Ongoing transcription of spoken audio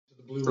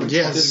From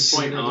Yes. this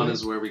point on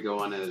is where we go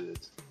unedited.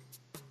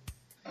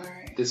 All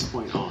right. This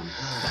point on.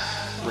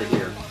 Right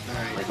here. All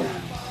right. Right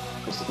now.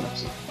 Crystal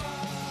Pepsi.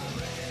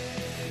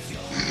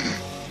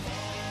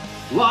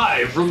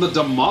 Live from the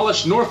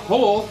demolished North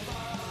Pole,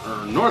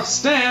 or North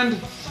Stand,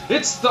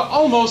 it's the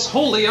almost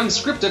wholly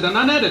unscripted and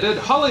unedited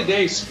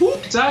holiday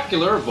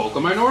spooktacular Vocal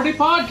Minority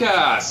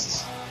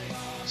Podcast.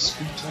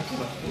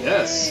 Spectacular.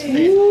 Yes.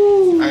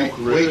 All right,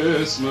 wait.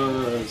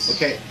 Christmas.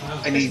 Okay,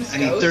 I need Christmas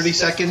 30 ghosts, those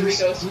seconds. three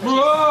ghosts.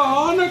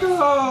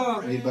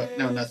 Hanukkah. I need about,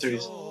 no, not 30.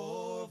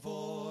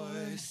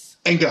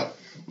 And go.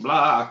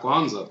 Black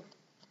Kwanzaa.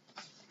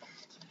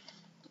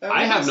 Oh,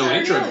 I have no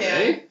intro Saturnalia.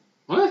 today.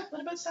 What?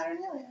 What about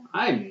Saturnalia?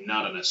 I'm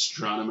not an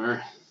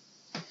astronomer.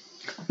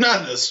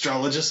 Not an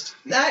astrologist.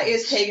 That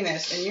is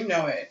paganist, and you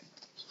know it.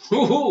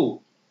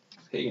 Woohoo!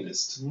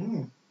 Paganist.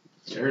 Mm.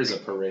 There's a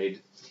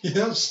parade.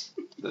 Yes.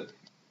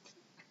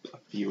 A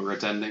few were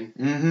attending.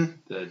 Mm-hmm.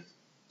 The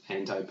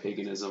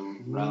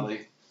anti-paganism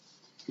rally.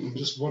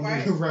 Just wandering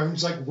Right.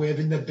 around, like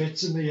waving their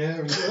bits in the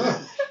air.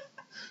 And,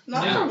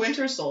 Not Yeah. for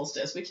winter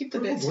solstice. We keep the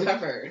bits Probably.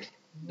 covered.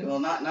 Well,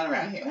 not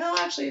around here. Well,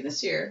 actually,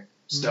 this year.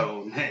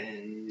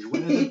 Stonehenge,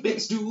 where the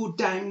bits do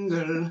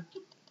dangle.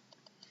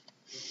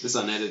 This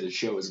unedited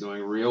show is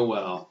going real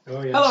well.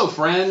 oh, yes. Hello,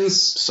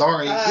 friends.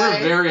 Sorry. Hi.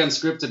 We're very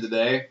unscripted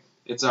today.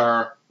 It's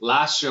our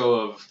last show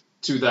of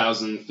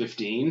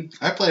 2015.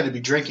 I plan to be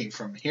drinking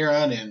from here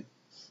on in.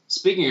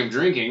 Speaking of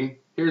drinking,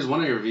 here's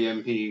one of your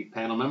VMP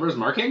panel members,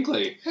 Mark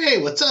Hinckley.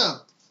 Hey, what's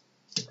up?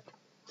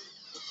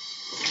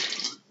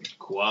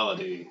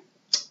 Quality.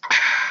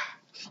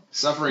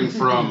 Suffering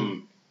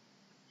from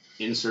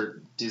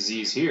insert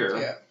disease here.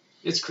 Yeah.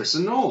 It's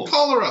Kristen Knowles.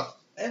 Cholera.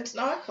 It's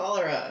not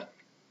cholera.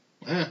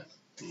 Eh,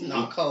 It's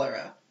not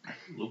cholera.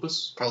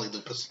 Lupus? probably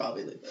lupus.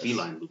 Probably lupus.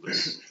 Feline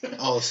lupus.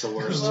 Oh, it's the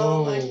worst.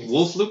 Well, like,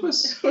 Wolf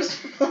lupus?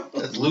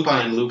 That's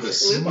Lupine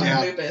lupus. lupine Yeah.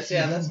 lupus.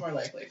 Yeah, that's more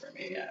likely for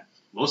me. Yeah.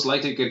 Most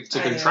likely to I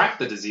know. contract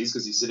the disease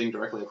because he's sitting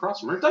directly across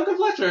from her. Duncan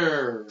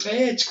Fletcher!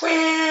 It's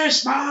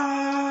Christmas!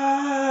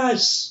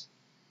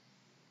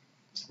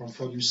 One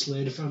for you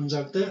Slater fans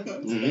out there.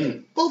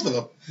 Mm-hmm. Both of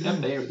them. Yeah,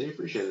 they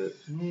appreciate it.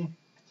 Mm.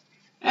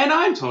 And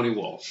I'm Tony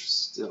Walsh.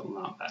 Still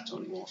not that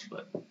Tony Walsh,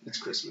 but it's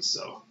Christmas,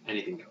 so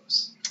anything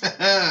goes.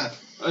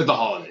 The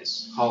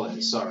holidays.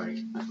 Holidays,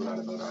 sorry. I forgot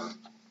about our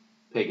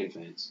pagan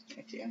fans.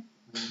 Thank you.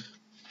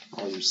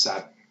 All you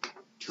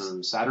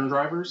Saturn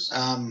drivers?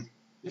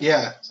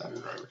 Yeah.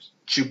 Saturn drivers.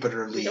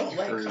 Jupiter We League. don't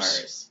like or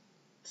cars.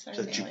 The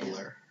Saturnalia.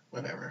 Jupiter.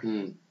 Whatever.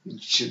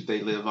 Should they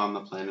live on the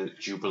planet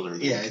Jupiter?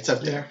 Yeah, it's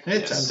up there. Yeah.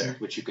 It's Yes, up there.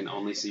 which you can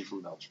only see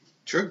from Belgium.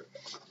 True.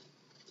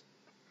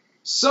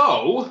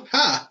 So,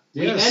 Ha!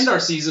 we Yes. end our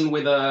season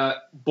with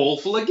a bowl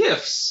full of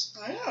gifts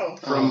I know.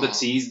 from the Aw.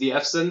 T's, the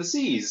F's, and the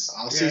C's.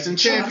 All Yeah. season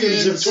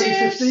Champions of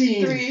champions.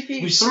 2015.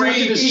 Three We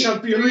started as Three-peat.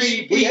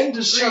 champions. We end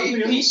as Three-peat.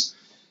 champions.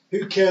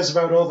 Who cares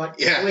about all that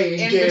Yeah. playing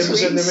In games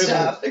between in the middle?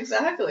 stuff.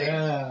 Exactly.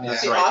 Yeah.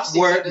 That's The right.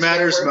 off-season Where it is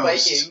matters we're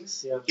most.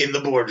 Vikings. In the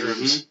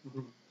boardrooms.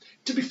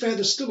 To be fair,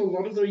 there's still a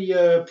lot of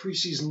the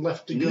preseason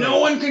left to go. No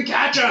one can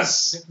catch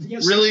us!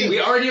 Yes, Really? We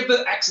already have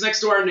the X next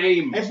to our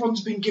name.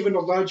 Everyone's been given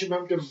a large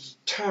amount of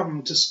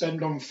TAM to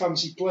spend on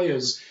fancy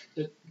players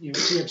that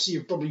TFC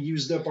have probably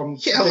used up on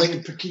Yeah, like-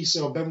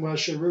 Pekisa or Benoit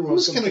Charou or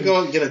Who's something. going to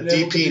go and get a They're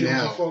able to DP be able to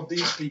now? afford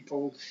these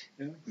people.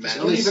 Matt, The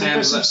only Even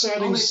Sam's, impressive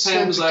only signings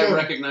Sam's still I to come.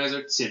 recognize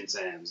are Tim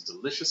Tams,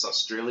 delicious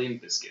Australian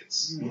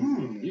biscuits.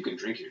 Mm. You can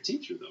drink your tea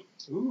through them.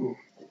 Ooh.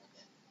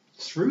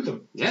 Through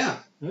them. Yeah,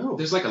 Oh.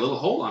 there's like a little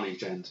hole on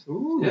each end.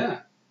 Ooh. Yeah,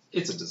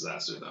 it's a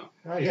disaster though.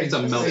 It's a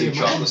melty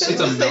chocolate. It's a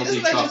Doesn't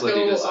melty that just chocolatey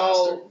go disaster.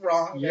 all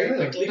wrong very Yeah.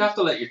 quickly? You'd have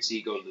to let your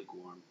tea go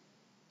lukewarm.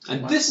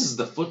 And Wow. this is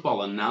the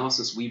football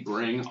analysis we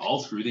bring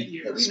all through the That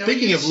year. we know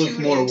Speaking you of tune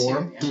lukewarm into.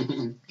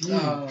 warm.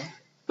 Yeah.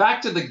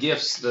 Back to the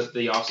gifts that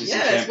the offseason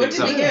Yes, what champions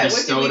did we have get? What did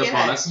bestowed we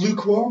upon get? us.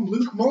 Lukewarm,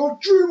 Luke Moore,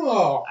 Drew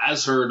Moore.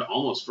 As heard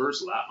almost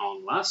first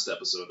on last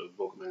episode of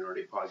Vocal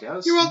Minority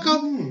Podcast, You're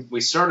welcome.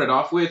 we started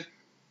off with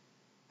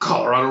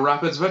Colorado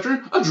Rapids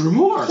veteran, Drew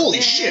Moore.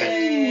 Holy shit.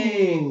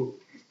 Yay. Ooh.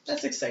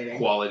 That's exciting.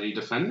 Quality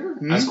defender,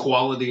 Hmm? as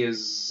quality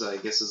as I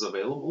guess is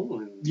available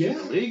in Yeah.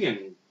 the league,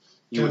 and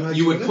you Can I would, do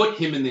you would that? put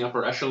him in the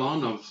upper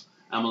echelon of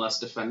MLS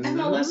defenders.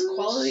 MLS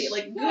quality,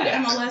 like good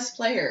Yeah. MLS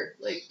player.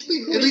 Like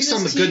who At is least on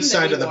the this good team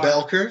side of the anymore?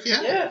 bell curve,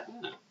 yeah. Yeah.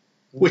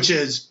 Which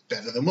is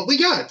better than what we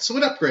got, so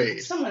an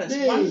upgrade. Someone has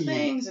Yay. won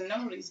things and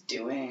knows what he's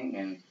doing,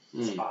 and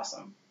it's Mm.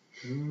 awesome.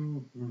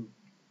 Mhm.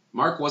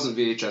 Mark wasn't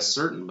VHS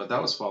certain, but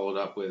that was followed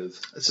up with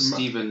It's a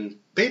Stephen.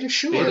 Beta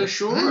sure. Beta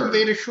sure. I'm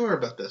beta sure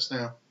about this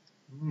now.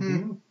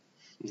 Mhm.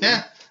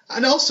 Yeah.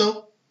 And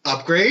also,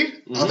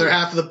 upgrade, Mhm. other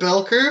half of the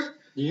bell curve.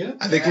 Yeah.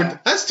 I think Yeah.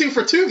 that's 2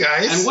 for 2,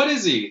 guys. And what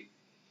is he?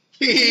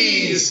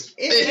 He's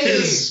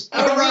Is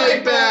a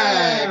right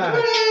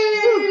back.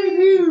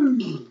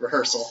 Hooray!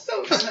 Rehearsal.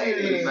 So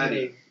exciting.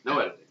 Confetti. No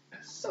editing.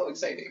 So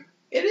exciting.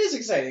 It is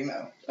exciting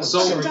though. So-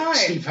 Some time.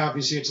 Steve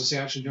Harvey's here to say,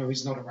 actually, no,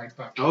 he's not a right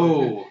back.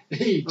 Oh.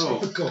 Hey, Oh.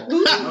 topical.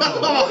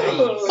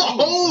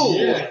 Oh!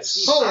 Yes.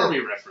 Steve Oh. Harvey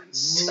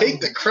reference.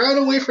 Take the crown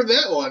away from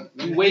that one.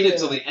 You waited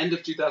till the end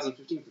of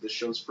 2015 for the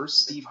show's first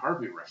Steve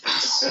Harvey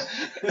reference.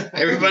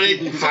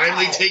 Everybody,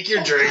 finally take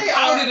your drink.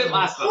 How did it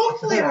last though?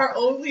 Hopefully our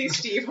only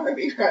Steve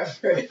Harvey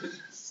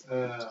reference.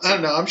 I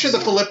don't know. I'm sure the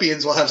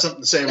Philippians will have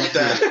something to say about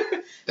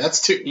that.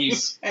 That's two.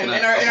 He's And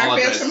gonna our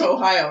apologize. fans from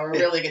Ohio are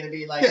really going to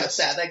be like Yes.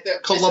 upset. Like the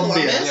Columbia.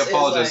 Columbus He is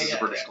apologizes like,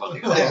 to British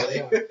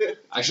Columbia. Yeah.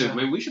 Actually,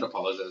 maybe we should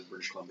apologize to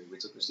British Columbia. We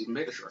took their Stephen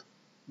Baker short.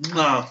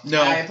 Oh,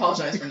 no. I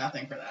apologize for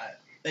nothing for that.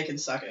 They can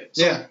suck it.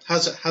 Yeah.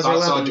 How's Thoughts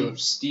Orlando on doing?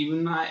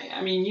 Stephen?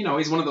 I mean, you know,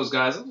 he's one of those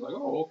guys. I was like,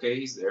 oh, okay,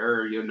 he's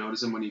there. You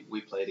notice him when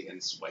we played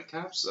against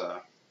Whitecaps.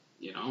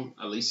 You know,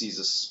 at least he's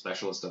a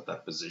specialist at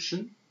that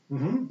position.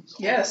 Mm-hmm.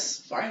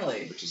 Yes,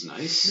 finally. Which is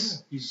nice. Yeah,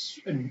 he's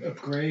an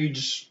upgrade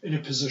in a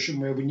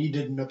position where we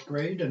needed an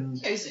upgrade, and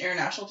He's an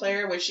international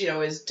player, which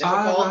is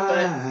difficult.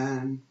 But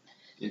how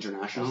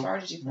International. far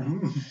did you play?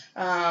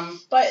 Mhm.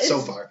 But it's, So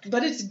far.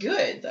 But it's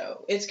good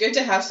though. It's good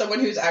to have someone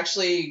who's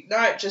actually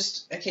not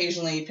just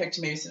occasionally picked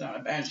to maybe sit on a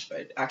bench,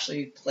 but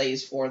actually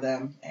plays for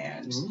them,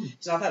 and Mhm.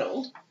 he's not that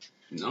old.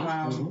 No.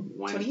 Um,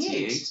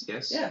 28,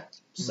 yes. Yeah.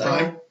 So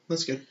Fine.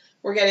 That's good.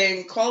 we're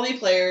getting quality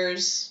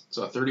players.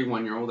 So a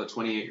 31-year-old, a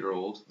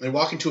 28-year-old. They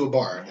walk into a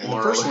bar, and the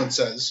Or- first one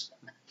says,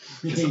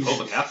 Is the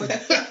Pope a Catholic?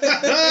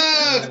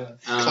 Uh,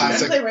 I'm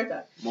Classic. gonna play right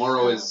back.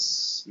 Morrow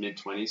is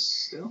mid-20s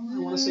still. I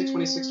want to say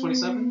 26,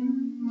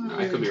 27. No,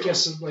 I could be wrong.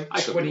 guess like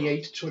I could be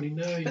 28,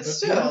 29. But But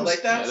still, yeah,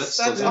 like Yeah, that's that's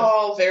still good.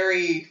 all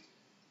very.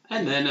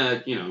 And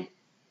then, you know,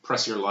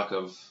 press your luck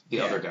of the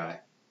Yeah. other guy.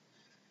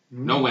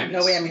 Mm. No whammies.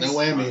 No whammies. no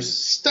whammies.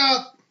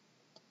 Stop.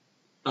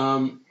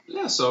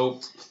 Yeah, so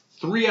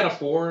 3 out of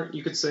 4,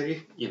 you could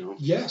say, you know,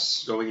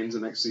 Yes. going into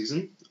next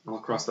season. All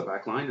across the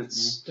back line,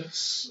 it's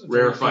That's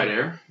rarefied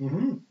air.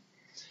 Mm-hmm.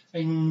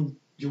 And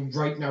you're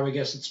right now, I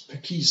guess it's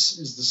Pakis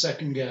is the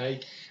second guy,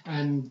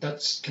 and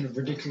that's kind of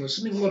ridiculous.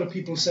 I mean, a lot of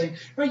people are saying,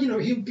 oh, you know,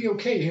 he'll be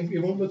okay, he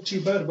won't look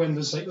too bad when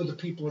there's like other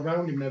people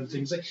around him and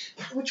everything. It's like,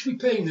 how much are we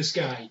paying this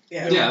guy?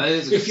 Yeah. You know, Yeah, that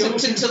is a if good you're To,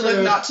 looking to for look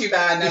a- not too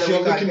bad now if that you're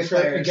we've got looking good for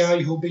a players.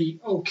 guy who'll be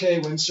okay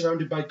when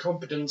surrounded by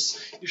competence,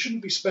 you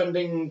shouldn't be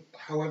spending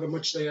however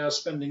much they are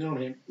spending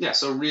on him. Yeah,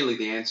 so really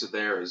the answer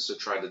there is to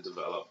try to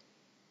develop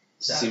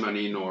Zab-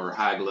 Simonin or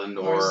Hagland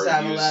Or or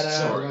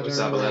Zabaleta. use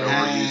Zabaleta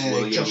or use Hey,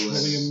 Williams. Josh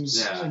Williams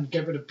Yeah. and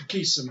get rid of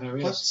Pakis somehow,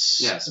 yes.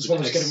 What's Yes. As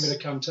well as It's- getting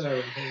rid of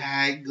Cantera.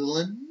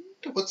 Hagland?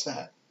 What's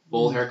that?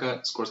 Bowl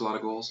haircut, scores a lot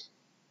of goals.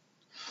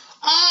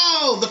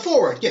 Oh, the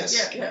forward. Yes.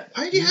 Yeah, yeah.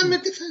 Why do you have him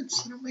at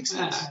defense? That don't make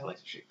sense. I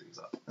like to shake things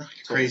up. Oh, you're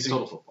crazy.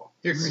 Total football.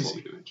 You're This is crazy.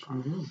 what we do in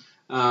Toronto.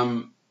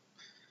 Mm-hmm.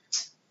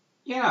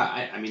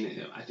 Yeah, I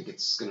mean, I think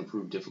it's going to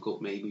prove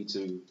difficult maybe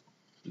to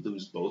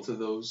lose both of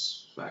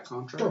those back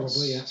contracts.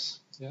 Probably, yes.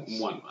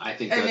 One, I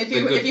think And that if the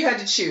you good, if you had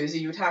to choose,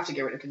 you would have to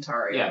get rid of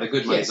Kantari. yeah, the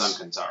good money's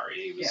Yes. on Kantari.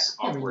 He was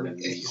Yeah. awkward and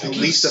It's Yeah. the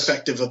least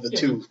effective of the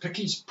two.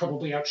 Pakis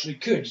probably actually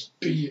could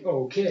be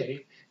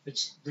okay.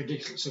 It's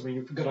ridiculous. I mean,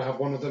 if we've got to have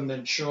one of them,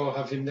 then sure,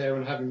 have him there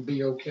and have him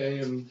be okay,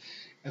 and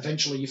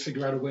eventually you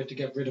figure out a way to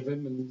get rid of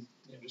him and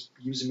just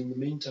use him in the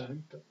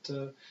meantime.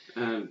 But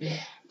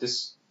yeah.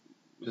 this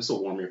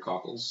will warm your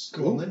cockles.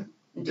 Go on then.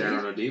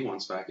 Darren O'D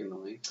wants back in the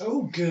league.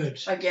 Oh,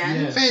 good.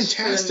 Again? Yes. For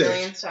the Fantastic.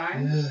 millionth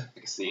time. Yeah. I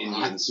guess the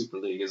Indian Super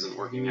League isn't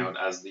working out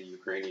as the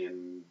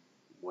Ukrainian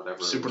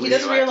whatever. Super He League.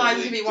 doesn't radioactive realize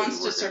league if he didn't wants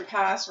to work out.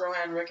 surpass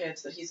Rowan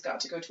Ricketts that he's got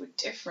to go to a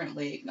different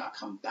league, not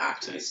come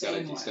back to the He's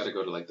same got one. to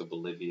go to like the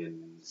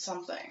Bolivian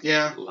Something.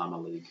 Yeah.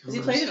 Llama League. Has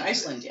he played in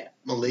Iceland yet?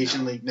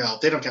 Malaysian League. No,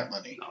 they don't got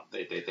money. No,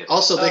 they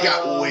Also, they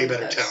got Oh, way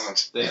better that's-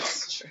 talent. They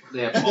That's true.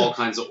 They have all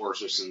kinds of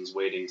Orsersons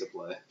waiting to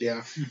play.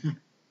 Yeah.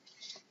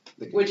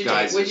 The Would you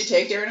guys take is-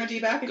 Darren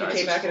O'D back if he guys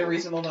came is back at a full.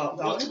 reasonable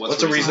dollar?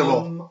 What's a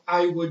reasonable?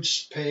 I would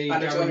pay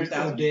Under Darren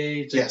 200,000?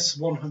 O'Day to Yes.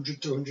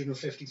 100 to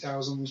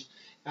 150,000,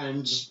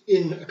 and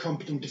in a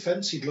competent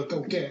defence, he'd look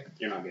okay.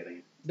 You're not getting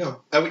it. No,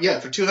 I would,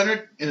 yeah, for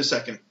 200 in a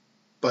second.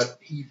 But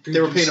he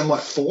they were paying him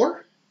what,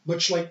 4?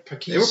 Much like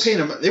Pakis.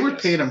 They were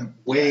paying him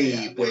way,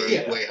 Yeah, way,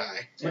 yeah. way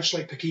high. Much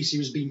like Pakis, he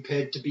was being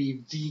paid to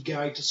be the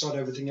guy to sort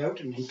everything out,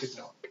 and he could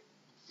not.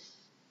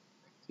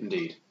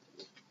 Indeed.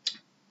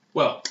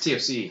 Well,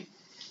 TFC.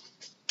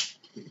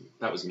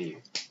 That was me.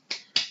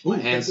 My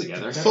hands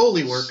together.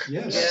 Foley work.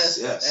 Yes. Yes,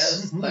 Yes.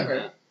 yes, Mhm.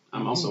 clever.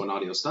 I'm also an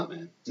audio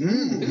stuntman.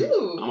 Mm.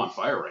 Ooh. I'm on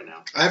fire right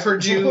now. I've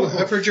heard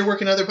you're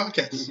working other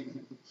podcasts.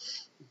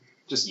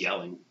 Just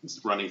yelling,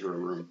 just running through a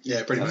room.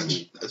 Yeah, pretty That's much.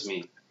 me. That's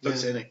me.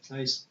 That's it.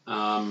 Nice.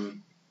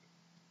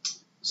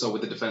 So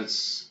with the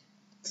defense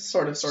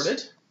Sort of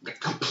sorted.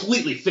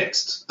 completely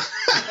fixed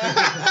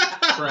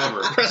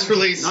forever. Press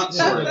release. Not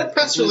sorted.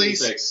 Press completely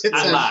release. fixed. It's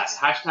At a- last.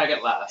 Hashtag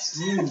at last.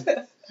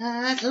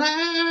 At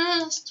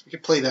last. We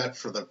could play that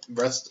for the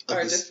rest of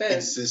Our this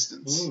defense.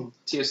 existence. Mm.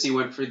 TFC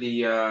went for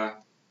the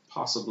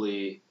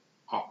possibly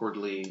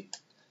awkwardly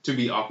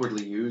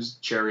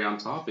used cherry on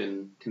top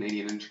in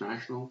Canadian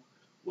international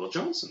Will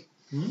Johnson.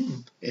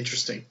 Mm.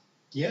 Interesting.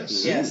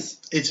 Yes. Mm. Yes.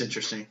 It's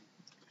interesting.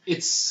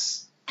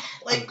 It's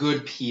like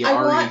good PR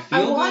I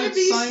feel want good to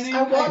be signing.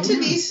 I want to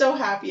be so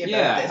happy about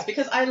Yeah. this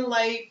because I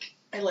like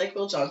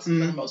Will Johnson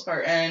for the most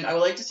part, and I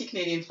would like to see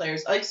Canadian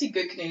players. I like to see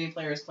good Canadian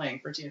players playing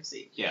for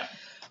TFC. Yeah.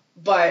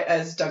 But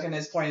as Duncan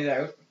has pointed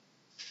out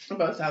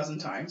about 1,000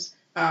 times,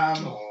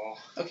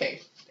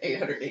 okay,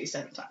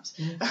 887 times.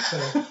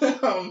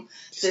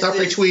 Stop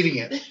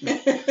retweeting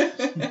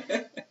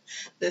it.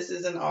 This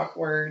is an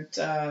awkward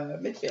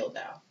midfield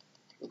now.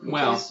 Who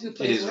plays it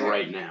is where?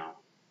 right now.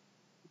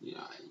 Yeah,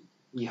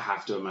 you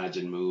have to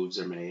imagine moves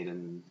are made,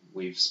 and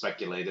we've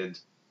speculated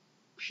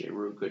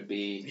Giroud could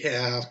be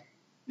Yeah,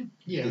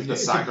 the if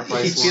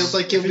sacrifice. He feels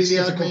like he'll if be it's the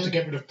odd difficult man. to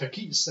get rid of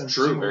Pekis, then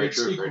True, very it's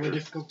true, very equally true.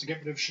 difficult to get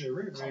rid of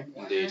Giroud, right?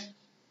 Indeed.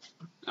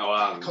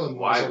 Colin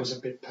Why? Warner was a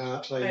bit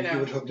part. Like, I know. you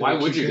would hope that Why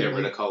he'd would you keep get him,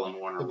 rid like, of Colin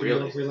Warner? there'd be no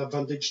Really? real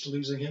advantage to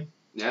losing him.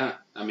 Yeah.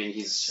 I mean,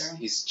 Sure.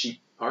 he's cheap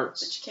But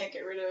parts. you can't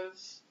get rid of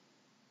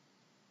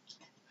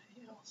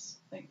anybody else.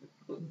 Like,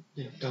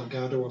 Yeah,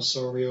 Delgado or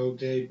Osorio,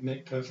 they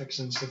make perfect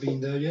sense for being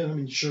there. Yeah, I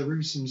mean,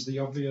 Giroud seems the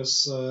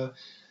obvious.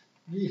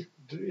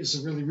 Is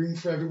there really room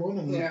for everyone?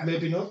 And Yeah.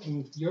 maybe not.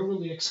 And you're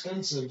really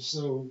expensive,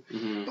 so.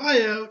 Hmm.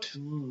 Buyout.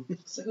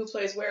 so who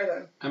plays where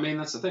then? I mean,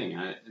 that's the thing.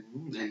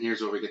 And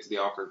here's where we get to the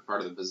awkward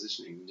part of the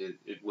positioning.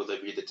 Will there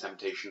be the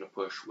temptation to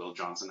push Will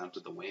Johnson out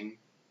to the wing?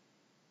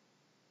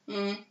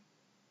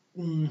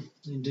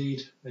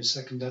 Indeed, I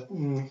second that.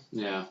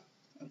 Yeah.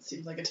 That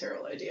seems like a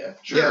terrible idea.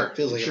 Sure. Yeah, it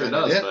feels it like a sure bad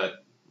does, idea.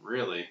 but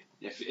really,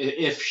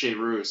 if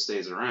Giroud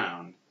stays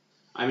around,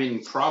 I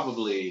mean,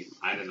 probably,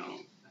 I don't know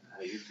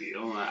how you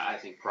feel. I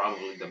think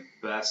probably the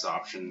best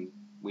option,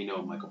 we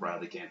know Michael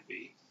Bradley can't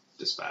be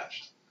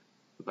dispatched.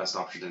 The best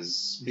option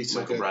is He's so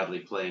Michael good. Bradley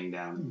playing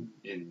down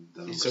in the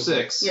number He's so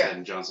 6 good. Yeah.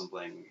 and Johnson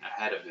playing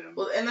ahead of him.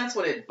 Well, and that's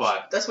what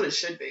it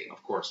should be.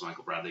 Of course,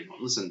 Michael Bradley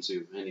won't listen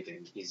to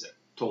anything he's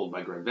told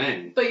by Greg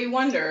Vanning. But you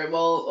wonder,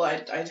 well,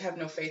 I have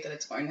no faith that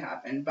it's going to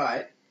happen,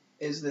 but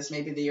is this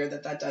maybe the year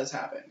that does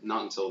happen?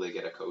 Not until they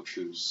get a coach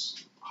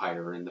who's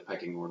higher in the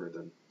pecking order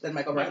than Then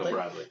Michael Michael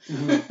Bradley.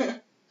 Bradley.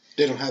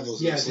 They don't have those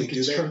in Yeah, I this league, think do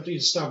it's they? currently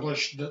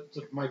established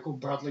that Michael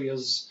Bradley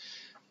is,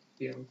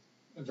 a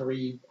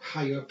very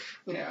high up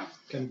Yeah.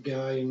 kind of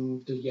guy,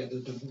 and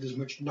there's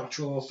much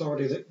natural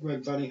authority that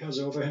Greg Vanning has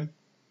over him.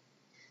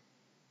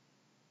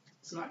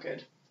 It's not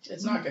good.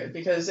 It's not good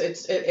because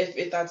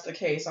if that's the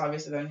case,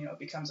 obviously then it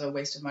becomes a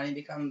waste of money,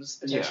 becomes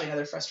potentially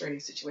another frustrating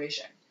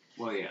situation.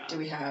 Well, yeah. Do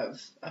we have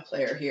a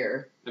player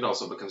here? It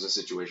also becomes a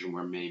situation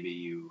where maybe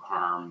you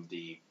harm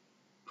the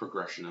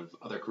progression of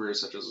other careers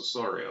such as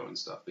Osorio and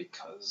stuff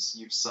because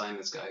you've signed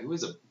this guy who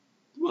is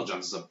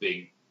Johnson's a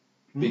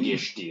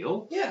big-ish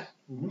deal, Yeah.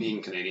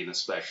 being Canadian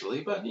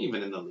especially, but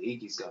even in the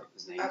league, he's got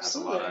his name has a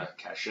lot of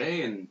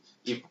cachet, and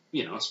you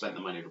spent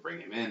the money to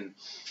bring him in.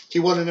 He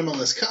won an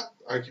MLS Cup,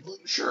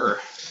 arguably. Sure,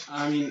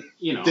 I mean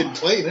Didn't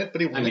play in it,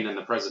 but he won I mean, it. and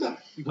the president.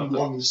 He won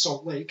one with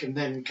Salt Lake, and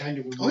then kind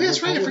of. Oh, yeah,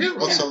 that's right. I forgot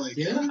about Yeah. Salt Lake.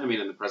 Yeah. I mean,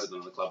 and the president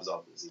of the club is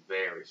obviously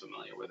very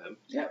familiar with him.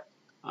 Yep.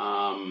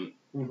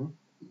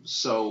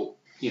 So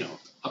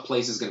a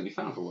place is going to be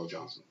found for Will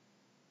Johnson.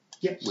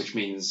 Yes. Which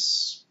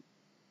means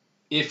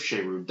if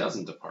Giroud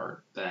doesn't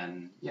depart,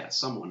 then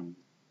someone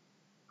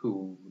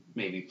who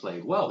maybe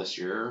played well this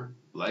year,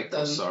 like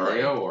Doesn't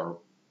Osorio or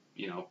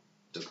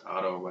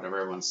Delgado or whatever,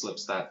 everyone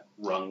slips that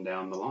rung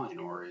down the line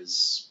or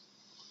is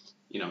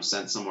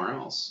sent somewhere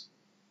else.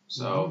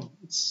 So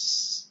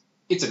it's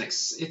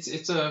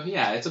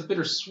a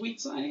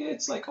bittersweet signing.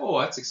 It's like, oh,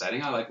 that's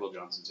exciting. I like Will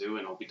Johnson too,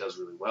 and hope he does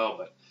really well.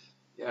 But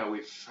yeah,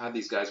 we've had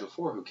these guys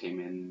before who came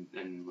in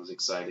and was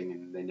exciting,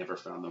 and they never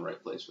found the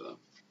right place for them.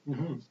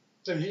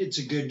 I mean, it's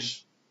a good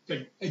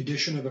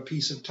addition of a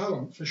piece of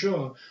talent for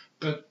sure,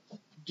 but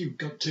you've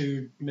got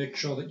to make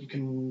sure that you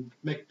can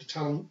make the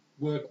talent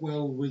work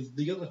well with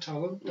the other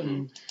talent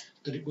and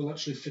that it will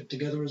actually fit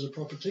together as a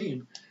proper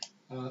team,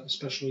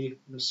 especially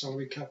in a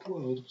salary cap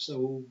world.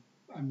 So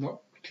I'm not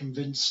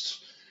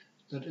convinced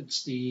that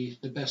it's the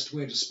best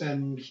way to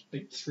spend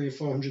like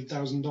 $300,000 or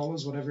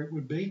 $400,000, whatever it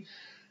would be.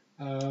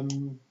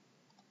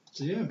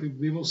 So yeah,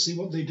 we will see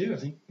what they do. I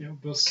think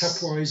both cap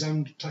wise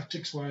and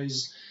tactics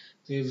wise,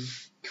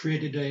 they've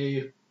created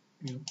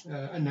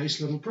a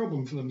nice little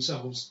problem for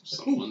themselves.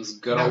 So, Someone's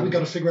got now we've got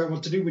to figure out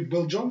what to do with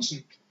Will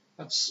Johnson.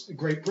 That's a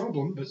great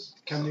problem, but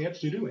can they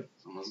actually do it?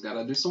 Someone's got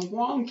to do some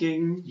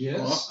wonking.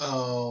 Yes.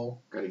 Uh-oh.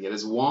 Got to get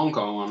his wonk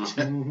on.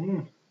 Mm-hmm.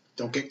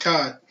 Don't get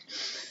caught.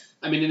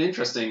 I mean, an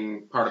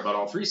interesting part about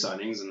all three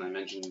signings, and I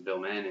mentioned Bill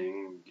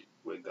Manning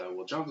with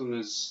Will Johnson,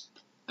 is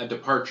a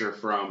departure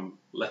from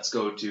let's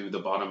go to the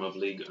bottom of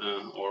League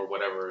or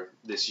whatever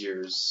this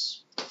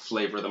year's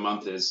flavor of the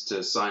month is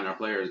to sign our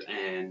players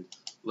and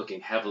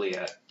looking heavily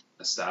at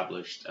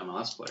established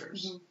MLS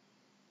players.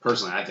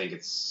 Personally, I think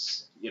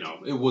it's,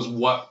 it was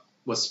what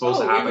was supposed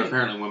to happen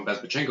apparently when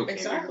Bezbachenko came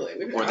Exactly. in,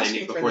 We've been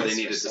asking for before this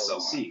they for needed so to sell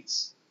long.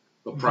 seats.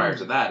 But prior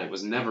to that, it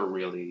was never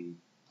really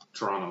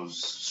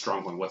Toronto's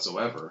strong point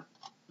whatsoever.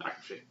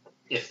 Actually,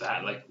 if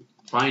that, like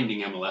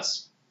finding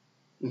MLS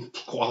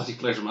quality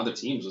players from other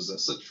teams was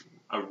such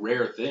a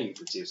rare thing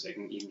for TFC.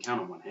 You can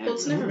count on one hand. Well,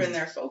 it's never been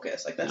their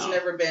focus. Like that's No.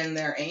 never been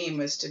their aim.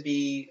 Is to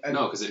be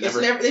No, because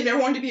they've never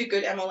wanted to be a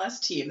good MLS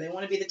team. They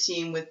want to be the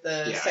team with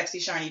the Yeah, sexy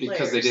shiny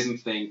because players. they didn't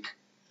think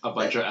a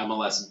bunch of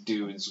MLS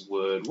dudes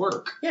would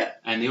work. Yeah.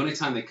 And the only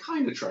time they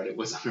kind of tried it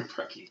was under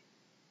Preki.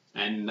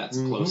 And that's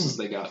Mhm. close as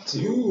they got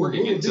to Ooh,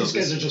 working until these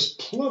guys this are just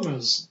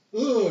plumbers.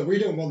 Ugh, we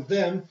don't want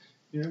them.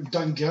 You know,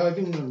 Dan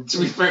Gargan and To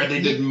be fair,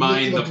 they did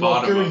mine Nick the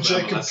bottom McLaughlin of and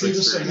Jacob MLS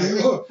Peterson.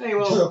 experience. Oh, Hey,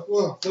 well,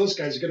 well, those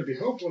guys are going to be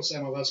hopeless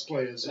MLS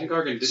players. Zach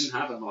Gargan didn't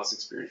have MLS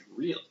experience,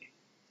 really.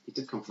 He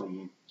did come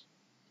from,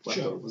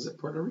 Sure. was it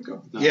Puerto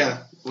Rico? No.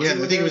 Yeah. Was Yeah,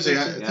 he I think it was. Puerto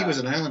I Rico? think it was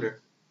an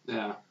Islander.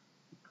 Yeah.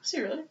 Is he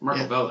really?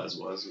 Marco Yeah. Velez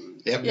was.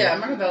 Yep. Yeah,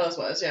 Marco Velez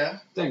was. Yeah.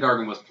 Dan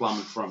Gargan was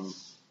plumbed from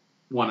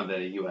one of the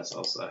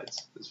USL sides,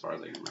 as far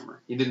as I can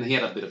remember. He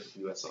had a bit of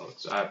USL,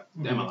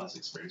 MLS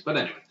experience. But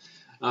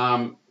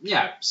anyway.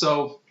 Yeah,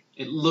 so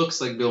it looks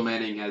like Bill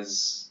Manning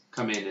has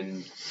come in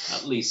and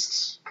at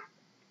least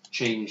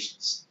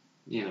changed,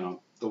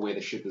 the way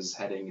the ship is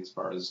heading as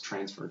far as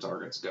transfer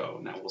targets go.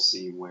 Now we'll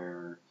see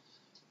where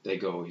they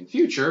go in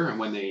future, and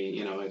when they,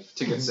 if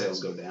ticket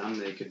sales go down,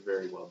 they could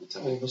very well be All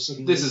tempted. of a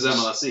sudden, This is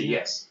MLSE,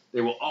 yes.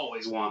 They will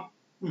always want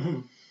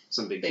Mhm.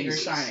 some big Bigger,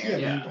 pieces. shinier.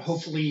 Yeah, and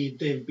hopefully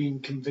they've been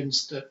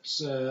convinced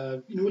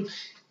that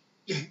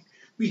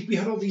we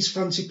had all these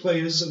fancy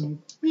players, and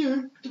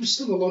there was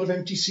still a lot of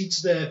empty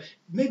seats there.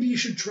 Maybe you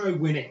should try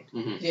winning.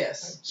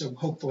 Yes. So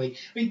hopefully,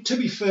 to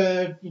be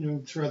fair,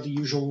 throughout the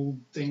usual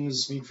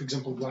things. For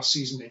example, last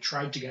season they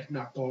tried to get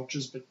Nat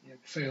Borchers, but it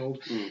failed.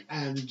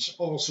 And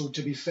also,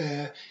 to be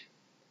fair,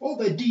 all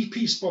their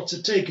DP spots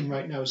are taken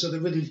right now, so they're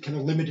really kind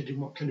of limited in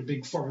what kind of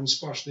big foreign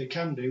splash they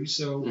can do.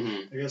 So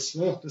I guess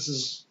this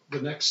is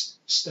the next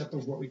step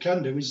of what we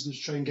can do is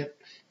just try and get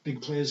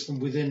big players from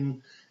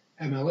within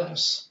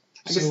MLS.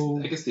 I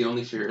guess the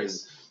only fear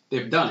is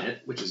they've done it,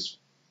 which is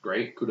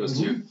great. Kudos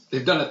to you.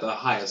 They've done it at the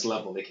highest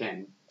level they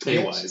can,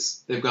 pay-wise.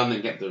 Yes. They've gone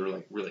and get the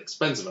really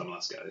expensive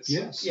MLS guys.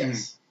 Yes.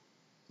 Yes.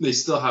 They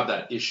still have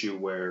that issue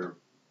where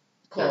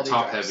Quality they're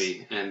top drops.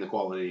 heavy and the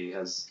quality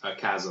has a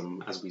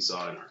chasm, as we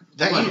saw in our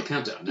That final you-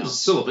 countdown. Now it's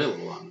still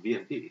available on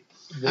VMP.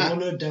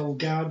 Warner,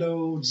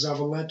 Delgado,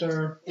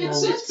 Zavaleta, It's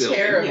all not building,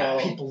 terrible.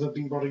 yeah. people that have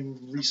been brought in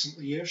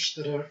recently-ish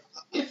that are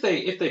If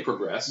they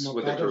progress not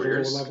with bad their at a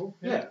careers. lower level.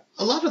 Yeah.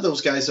 A lot of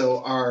those guys though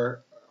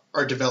are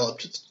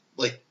developed.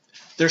 Like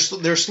they're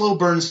slow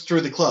burns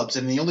through the clubs,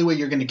 and the only way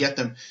you're going to get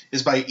them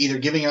is by either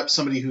giving up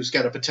somebody who's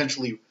got a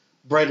potentially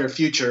brighter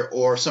future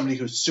or somebody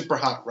who's super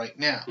hot right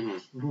now.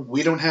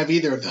 We don't have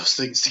either of those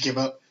things to give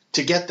up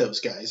to get those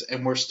guys,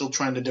 and we're still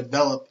trying to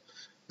develop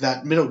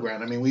that middle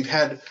ground. I mean,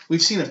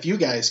 we've seen a few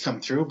guys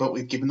come through, but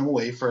we've given them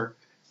away for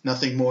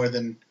nothing more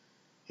than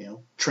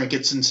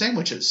trinkets and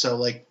sandwiches. So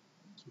like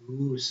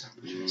Ooh,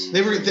 sandwiches.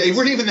 they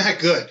weren't even that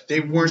good. They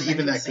weren't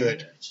even that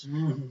good.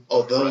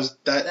 Oh, those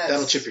that'll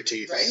That's- chip your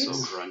teeth. right? So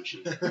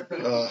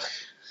crunchy.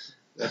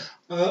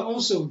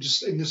 Also,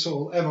 just in this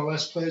whole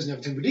MLS players and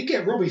everything, we did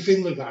get Robbie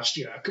Findlay last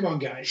year. Come on,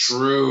 guys.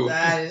 True.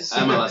 That is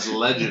MLS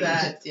legend.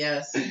 That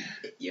yes.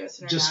 U.S.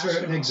 Just for an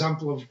International.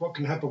 example of what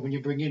can happen when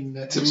you bring in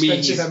To me,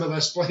 expensive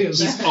MLS players.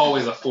 He's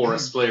always a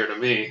Forest player to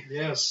me.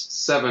 Yes.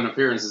 7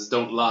 appearances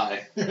don't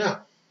lie.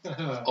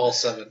 All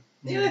 7.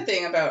 The other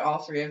thing about all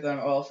three of them,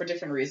 well, for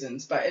different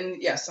reasons, and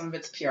yes, some of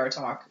it's PR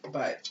talk,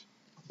 but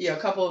a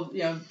couple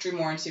of Drew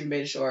Moore and Stephen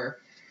Betashore.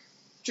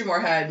 Drew Moore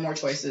had more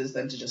choices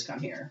than to just come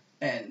here,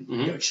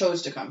 and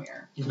chose to come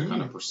here. They're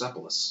kind of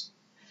Persepolis,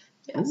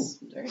 Yes,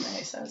 very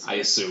nice. That's I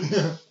assume.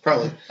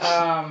 Probably.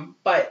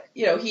 But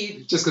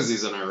he Just because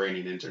he's an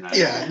Iranian international.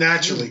 Yeah,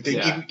 naturally.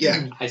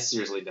 I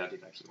seriously doubt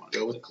he'd actually want to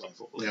Go go with- to club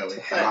football. No,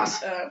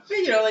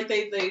 but like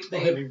they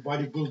Well, I mean, why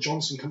did Will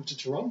Johnson come to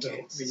Toronto? I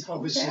It's mean, his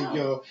obviously, hometown.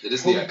 your It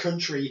is home the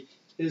country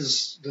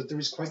is that there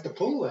is quite the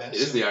pull there. it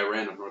is the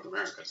Iran of North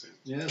America too.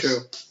 Yes. True.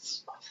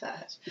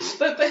 that.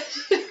 But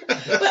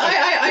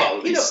I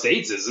Well, the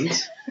States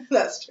isn't.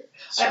 that's true.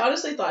 I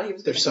honestly thought he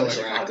was going They're to so go to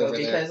Iraq Chicago over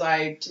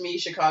because to me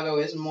Chicago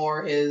is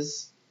more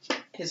his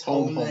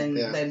home, Home,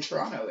 yeah. than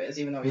Toronto is,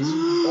 even though he's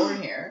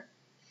born here.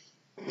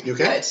 You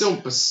okay? But-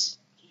 Don't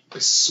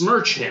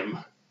besmirch him.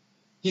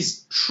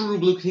 He's true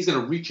blue. He's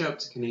going to reach out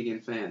to Canadian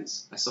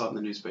fans. I saw it in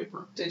the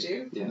newspaper. Did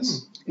you?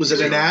 Yes. Was it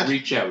He's an gonna ad?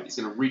 Reach out. He's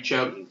going to reach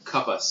out and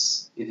cup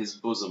us in his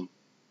bosom.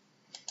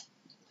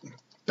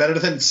 Better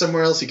than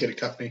somewhere else he could have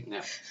cut me.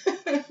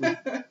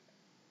 Yeah.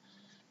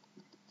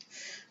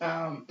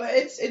 But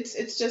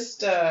it's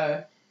just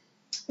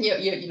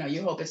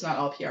you hope it's not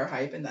all PR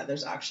hype and that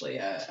there's actually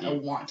a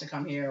want to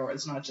come here, or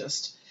it's not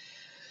just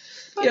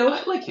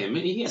I like him.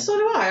 He had, so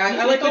do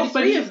I like all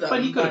three of them.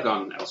 But he could have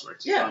gone elsewhere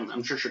too. Yeah.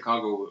 I'm sure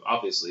Chicago,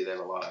 obviously, they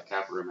have a lot of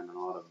cap room and a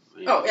lot of.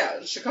 Oh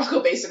yeah,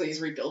 Chicago basically is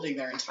rebuilding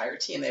their entire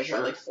team. They have Sure.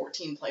 like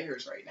 14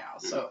 players right now,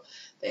 so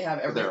they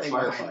have But they're a everything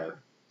behind firefighter. them.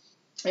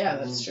 Yeah,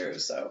 that's true.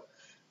 So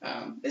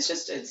it's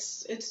just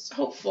it's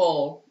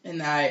hopeful in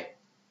that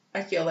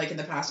I feel like in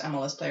the past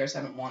MLS players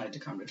haven't wanted to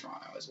come to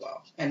Toronto as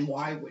well. And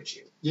why would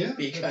you? Yeah.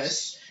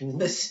 Because Mhm.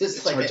 this is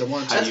It's like hard to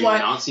want. Have That's you why-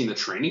 not seen the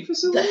training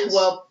facilities?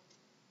 well,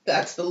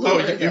 That's the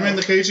lure. Oh, you mean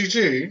the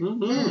KTG?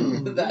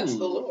 Mhm. That's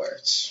the lure.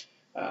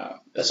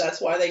 But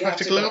that's why they have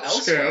to Practically go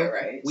elsewhere, upscale.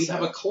 right? We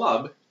have a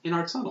club in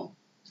our tunnel.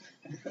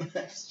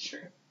 That's true.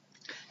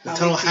 The How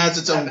tunnel many has teams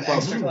its own have an club.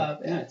 extra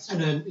club? Yeah, it's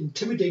And an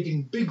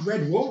intimidating big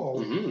red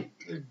wall. Mhm.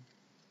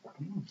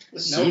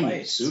 with Soon, no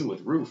lights. soon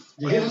with roof.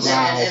 Yes.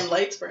 Wow. And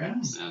lights,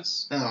 perhaps.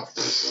 Yes. Oh,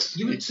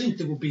 You would think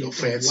there would be Go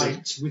fancy.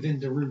 lights within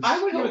the roof.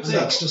 I would You hope would And so.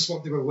 that's just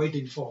what they were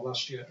waiting for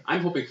last year.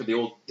 I'm hoping for the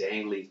old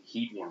dangly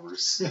heat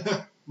warmers,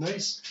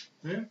 Nice.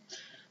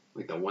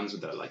 like the ones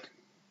with the like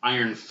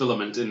iron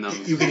filament in them.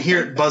 you can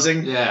hear it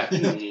buzzing. Yeah.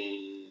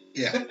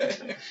 Yeah.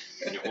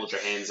 And you hold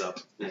your hands up.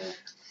 Yeah.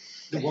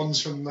 The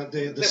ones from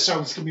the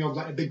south coming on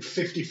like a big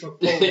 50-foot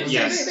pole. and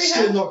Yes. They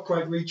Still have- not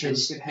quite And you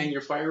reaches. could hang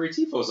your fiery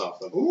tifos off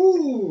them.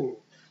 Ooh.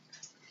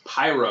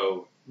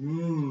 Pyro,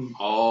 Mm.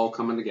 all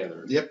coming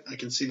together. Yep, I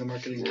can see the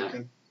marketing Yeah.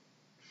 working.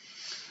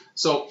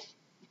 So,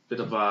 bit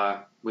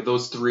of with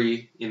those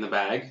three in the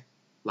bag,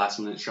 last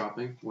minute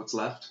shopping. What's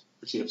left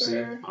for TFC?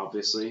 Keeper.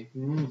 Obviously,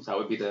 Mm. that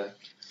would be the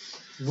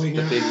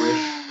Winger. big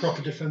wish.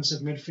 Proper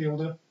defensive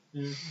midfielder.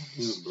 Yeah.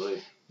 Oh,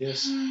 boy.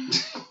 Yes.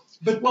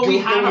 But Well, we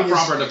goalie have a is-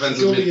 proper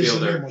defensive goalie is the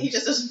midfielder. new one. He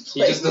just doesn't He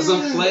play. just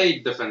doesn't play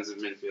defensive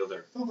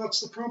midfielder. Well,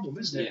 that's the problem,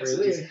 isn't it, Yes, it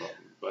really? is a problem.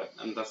 But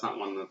that's not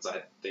one that's,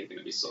 I think, going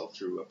to be sold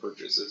through a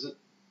purchase, is it?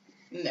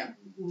 No.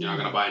 You're not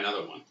going to buy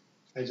another one.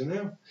 I don't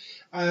know.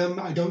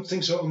 I don't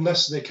think so,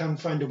 unless they can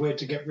find a way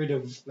to get rid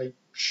of like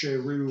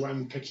Giroud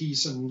and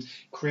Pakis and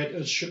create a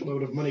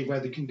shitload of money where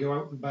they can go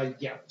out and buy.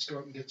 Yeah, let's go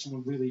out and get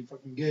someone really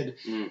fucking good.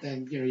 Mm.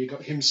 Then you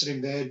got him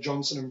sitting there,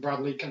 Johnson and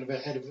Bradley kind of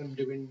ahead of them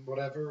doing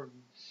whatever. And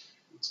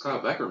What's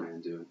Kyle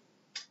Beckerman doing?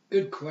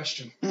 good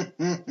question.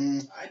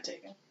 I'd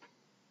take him.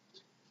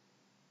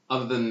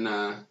 Other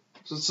than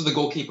so the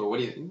goalkeeper, what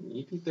do you think?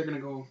 You think they're going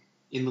to go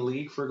in the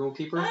league for a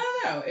goalkeeper? I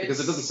don't know. Because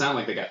it doesn't sound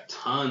like they got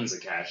tons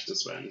of cash to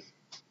spend.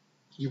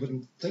 You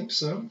wouldn't think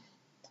so.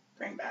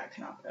 Bring back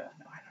Kanaka.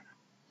 No, I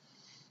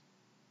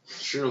don't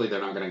Surely they're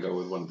not going to go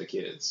with one of the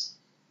kids.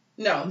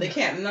 know. No, they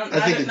can't.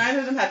 I think Neither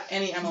of them have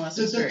any MLS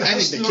There- there- experience. I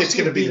has think the to kid's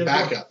going to be the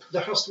have been a- backup.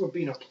 There has to have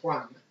been a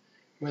plan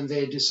when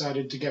they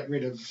decided to get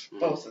rid of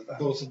Both of them.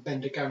 both of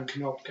Bendick and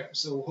Konopka.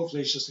 So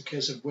hopefully it's just a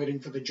case of waiting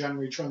for the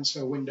January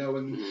transfer window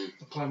and Mhm.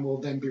 the plan will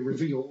then be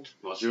revealed.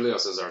 Well, Julio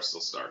Cesar's still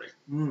starting.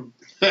 Mm.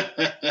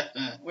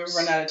 We've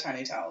run out of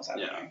tiny towels,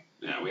 haven't Yeah.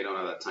 Yeah, we don't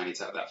have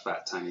that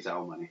fat tiny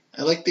towel money.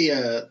 I like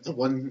the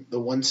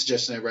one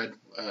suggestion I read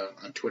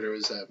on Twitter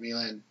was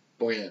Milan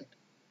Boyan.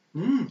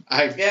 Mm.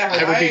 I would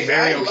be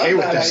very I love okay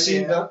with that that. I've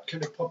seen idea. that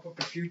kind of pop up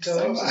a few So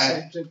times.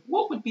 I-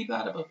 What would be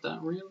bad about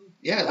that, really?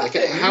 Yeah, like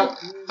Nothing.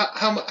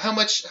 how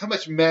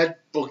much Mad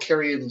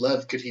Bulgarian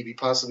Lev could he be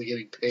possibly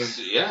getting paid?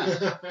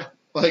 Yeah.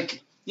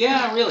 Like,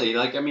 Yeah, really.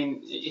 Like, I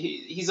mean,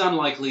 he's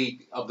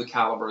unlikely of the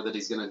caliber that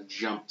he's going to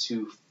jump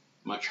too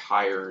much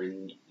higher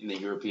in the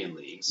European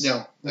leagues.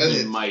 no.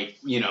 He might,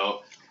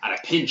 at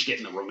a pinch, get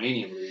in the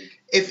Romanian league.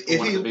 If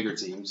One of the he bigger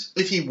teams.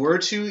 if he were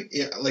to,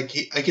 yeah,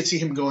 I could see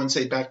him going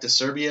say back to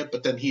Serbia,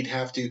 but then he'd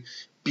have to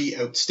be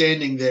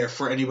outstanding there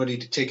for anybody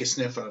to take a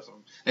sniff of him.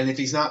 And if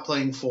he's not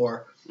playing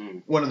for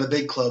one of the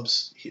big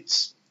clubs,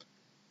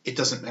 it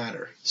doesn't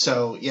matter.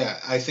 So yeah,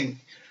 I think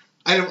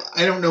I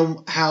don't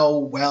know how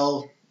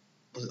well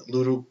was it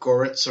Ludo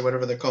Goretz or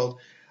whatever they're called.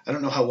 I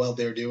don't know how well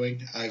they're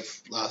doing.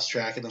 I've lost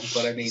track of them,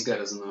 but I mean, This guy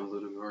doesn't know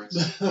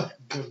Ludogorets.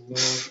 Good lord.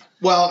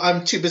 well,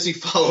 I'm too busy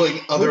following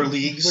other We're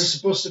leagues.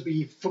 supposed to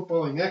be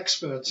footballing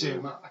experts here,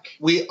 Mark.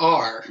 We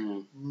are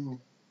Mm.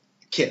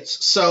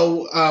 kids,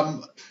 so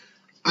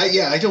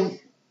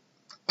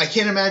I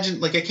can't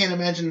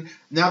imagine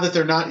now that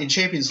they're not in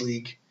Champions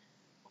League,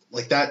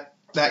 like that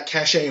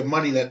cachet of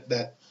money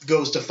that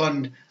goes to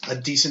fund a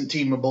decent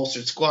team, a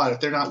bolstered squad. If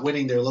they're not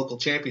winning their local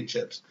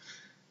championships,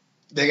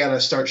 they got to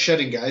start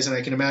shedding guys. And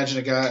I can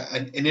imagine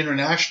an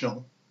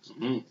international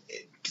Mhm.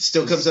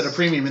 still comes at a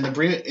premium in the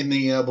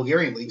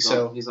Bulgarian league.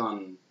 He's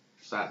on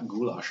fat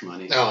goulash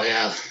money. Oh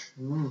yeah,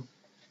 Mm.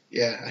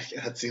 yeah.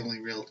 That's the only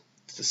real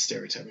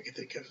stereotype I can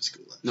think of is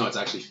goulash. No, it's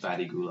actually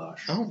fatty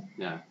goulash. Oh,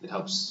 Yeah, it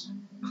helps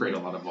create a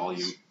lot of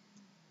volume.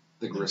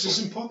 The Which is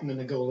gristle. important in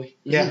a goalie.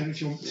 Yeah.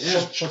 If you want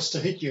Yeah. shots to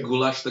hit you.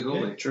 Goulash the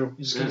goalie. true.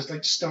 You just kind of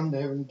like stand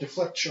there and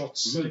deflect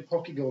shots, Mhm. sort of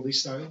hockey goalie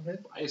style. Yeah,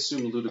 I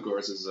assume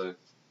Ludogorets is a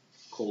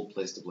cold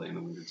place to play in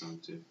the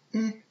wintertime, too.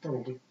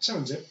 probably.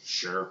 Sounds it.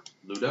 Sure.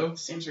 Ludo?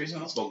 Seems That's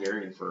reasonable.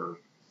 Bulgarian for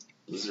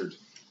blizzard.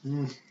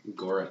 Mm.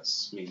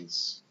 Gorets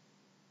means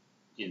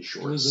in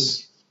shorts.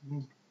 Blizzard.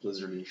 Mm.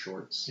 Blizzard in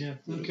shorts. Yeah,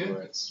 okay.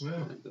 Ludogorets.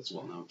 Wow. I think that's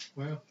well known.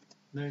 Wow,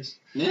 nice.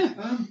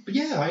 Yeah. But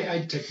yeah,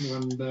 I'd take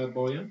Milan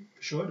Boyan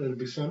for sure. That'd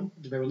be fun.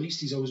 At the very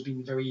least, he's always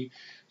been very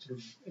sort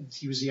of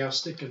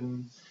enthusiastic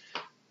and.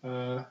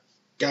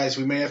 Guys,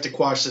 we may have to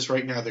quash this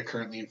right now. They're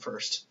currently in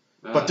first,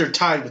 but they're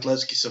tied with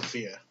Levski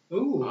Sofia.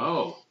 Oh,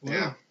 Oh.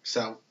 Yeah,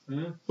 so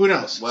Yeah. who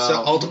knows? Well-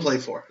 so all to play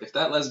for. If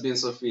that lesbian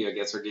Sophia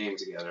gets her game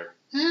together,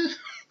 Eh.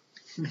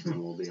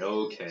 then we'll be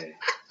okay.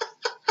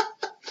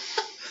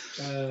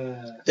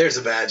 There's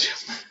a badge.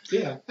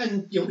 Yeah,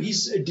 and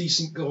he's a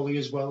decent goalie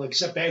as well,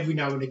 except every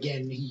now and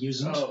again he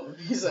isn't. Oh,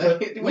 he's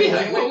But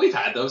We've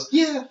had those.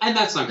 Yeah, And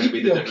that's not going to be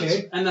He'd the be difference.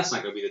 okay. And that's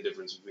not going to be the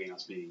difference between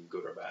us being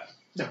good or bad.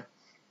 No.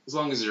 As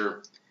long as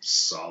you're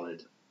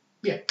solid.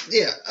 Yeah,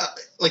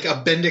 like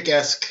a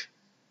Bendik-esque,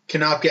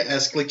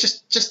 Kanopka-esque, like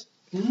just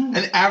an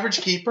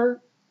average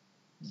keeper.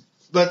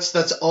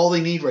 That's all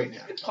they need right now.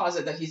 I could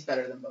posit that he's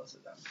better than both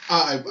of them.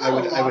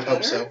 I would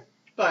hope so.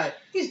 But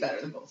he's better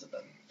than both of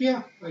them.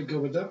 yeah, I'd go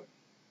with that.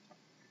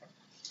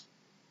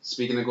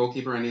 Speaking of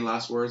goalkeeper, any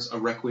last words? A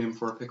requiem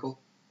for a pickle?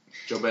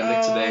 Joe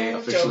Bendik today Oh,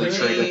 officially Joe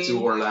traded Bendik.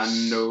 to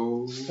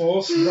Orlando.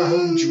 4th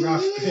round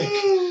draft pick.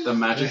 The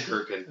Magic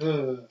Gherkin.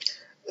 Uh,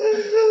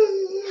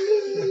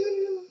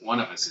 One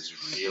of us is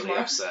really Mark-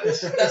 upset.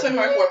 That's why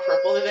Mark wore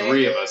purple today.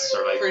 3 of us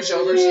are like, For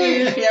Joe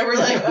Bershine. Yeah, we're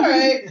like,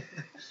 alright.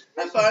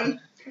 Have fun.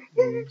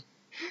 I'm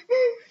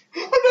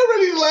not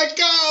ready to let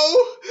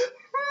go.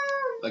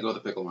 let go of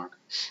the pickle, Mark.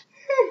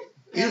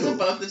 Hands Ew.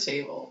 above the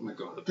table. Let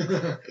go of the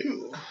pickle.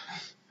 Ew.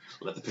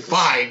 Let the pickle.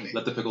 Fine.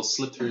 Let the pickle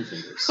slip through your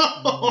fingers.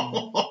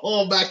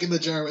 Back in the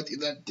jar with you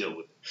then. Deal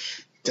with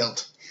it.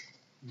 Dealt.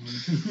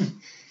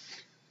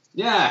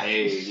 Yeah,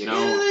 hey,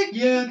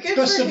 yeah, Good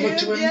best for of luck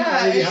to him, him.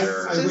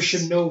 yeah, I it's wish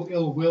him no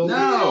ill will. No.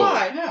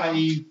 I know.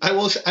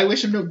 I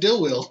wish him no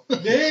dill will.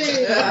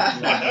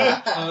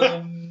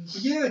 Yeah.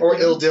 Yeah. Or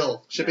ill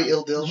dill. Should be Yeah.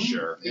 ill dill.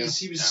 Sure. He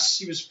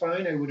was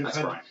fine. I would have That's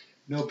had right.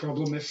 no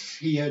problem if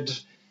he had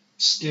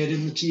stayed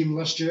in the team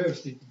last year.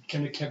 If they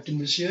kind of kept him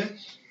this year,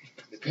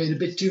 they paid a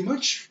bit too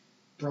much,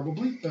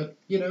 probably. But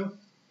Yeah.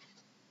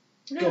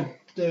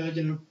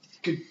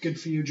 good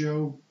for you,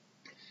 Joe.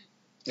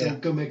 Yeah.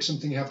 Go make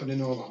something happen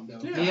in Orlando.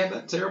 Yeah. He had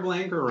that terrible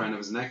anchor around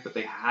his neck, but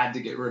they had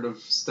to get rid of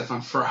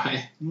Stefan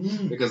Fry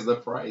Mm. because of the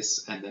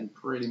price, and then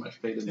pretty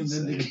much paid him the And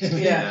then same.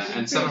 they Yeah.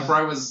 And Stefan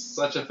Fry was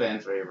such a fan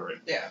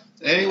favorite.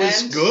 And he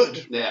was And-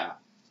 good. Yeah.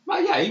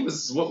 Well, yeah, he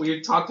was what we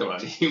talked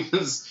about. He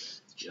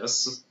was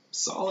just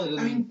solid.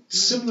 I mean,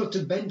 similar to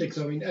Bendik,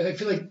 though. I mean, I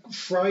feel like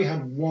Fry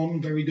had one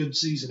very good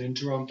season in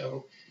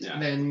Toronto, yeah.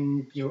 and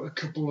then a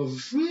couple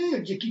of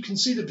you can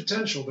see the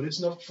potential, but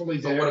it's not fully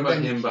But there. what And about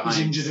then him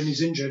behind?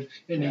 He's injured,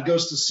 and Yeah. he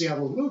goes to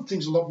Seattle. Oh,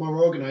 things are a lot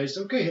more organized.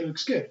 Okay, he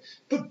looks good.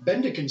 Put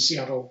Bendik in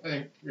Seattle, I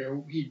think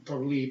he'd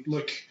probably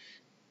look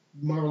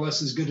more or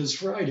less as good as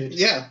Fry did.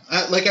 Yeah.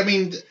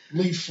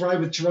 Leave Fry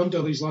with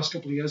Toronto these last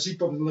couple of years, he'd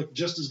probably look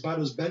just as bad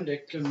as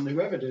Bendik and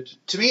whoever did.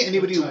 To me,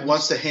 anybody who Times.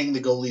 wants to hang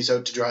the goalies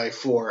out to dry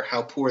for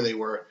how poor they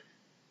were,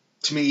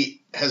 to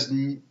me,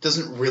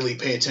 doesn't really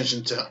pay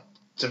attention to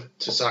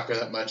soccer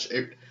that much.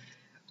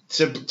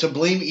 To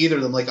blame either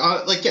of them,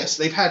 yes,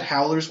 they've had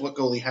howlers. What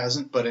goalie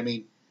hasn't? But I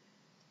mean,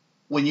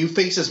 when you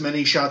face as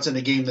many shots in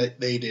a game that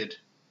they did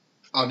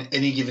on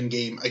any given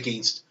game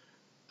against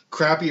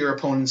crappier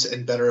opponents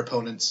and better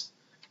opponents,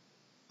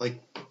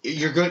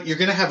 you're going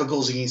to have a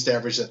goals against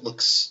average that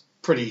looks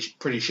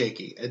pretty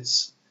shaky.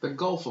 It's The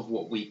gulf of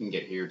what we can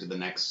get here to the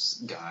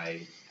next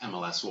guy,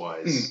 MLS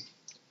wise,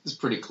 is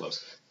pretty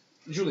close.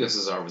 Julio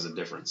Cesar was a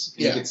difference.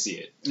 And Yeah. You could see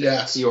it.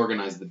 yeah. He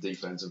organized the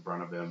defense in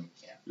front of him.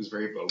 Yeah. He was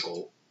very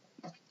vocal.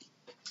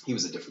 He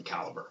was a different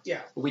caliber.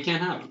 Yeah. But we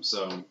can't have him,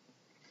 so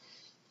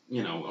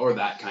or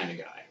that kind of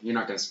guy. You're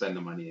not going to spend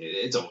the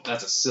money.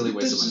 That's a silly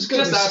waste This is of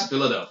money. gonna Just be- ask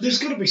Philadelphia. There's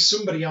got to be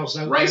somebody else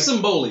out Rice there.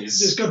 and Bowlies.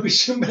 There's got to be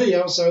somebody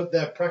else out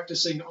there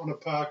practicing on a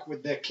park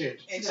with their kid.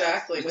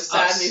 Exactly. With It's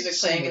sad us. music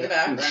playing in the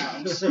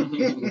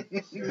background.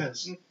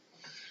 Yes.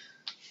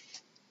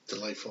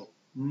 Delightful.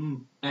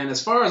 Mm. And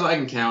as far as I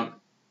can count,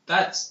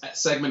 that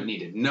segment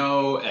needed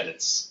no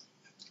edits.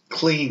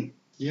 Clean.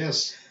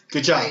 Yes.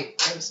 Good job. Tight.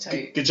 That was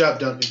tight. Good job,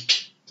 Duncan.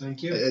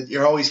 Thank you.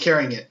 You're always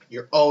carrying it.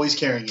 You're always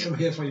carrying I'm it.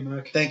 here for you,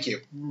 Mark. Thank you.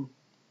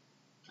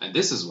 And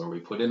this is where we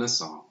put in a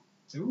song.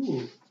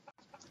 Ooh.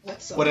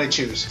 What's What did I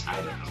choose? I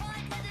don't know.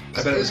 I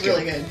bet it It was was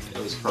really good. good.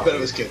 It was I probably. bet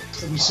it was good.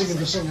 Are we singing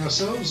the song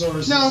ourselves, or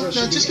is No, this,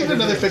 should we just give it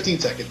edit another it? 15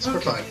 seconds. We're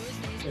Okay. fine.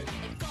 Okay.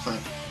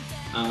 Fine.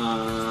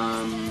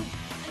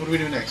 What What do we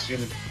do next? You're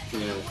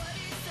gonna,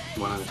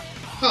 wanna?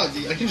 I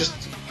can just.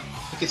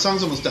 Okay,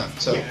 song's almost done.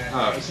 So, Yeah,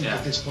 Oh, I think yeah.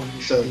 at this point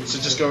we So- should so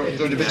just go to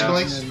edit Bitch it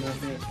Blanks? and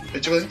then,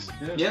 picture links.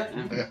 Yeah.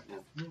 Okay.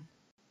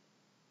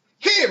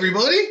 Hey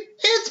everybody,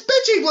 it's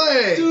Bitchy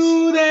Blanks.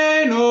 Do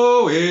they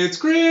know it's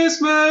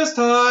Christmas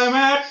time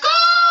at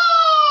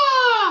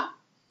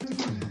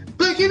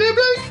Blankety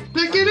blank,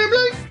 blankety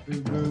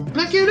blank,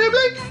 blankety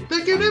blank,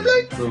 blankety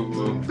blank,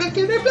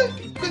 blankety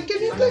blank,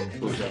 blankety blank.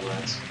 Who's that,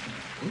 lads?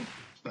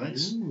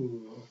 Nice.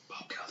 Ooh.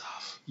 Bob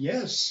Geldof.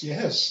 Yes,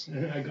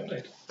 I got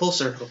it. Full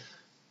circle.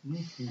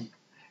 Mhm.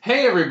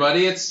 Hey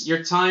everybody, it's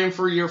your time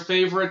for your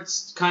favorite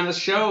kind of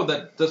show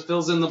that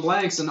fills in the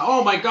blanks. And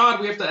oh my God,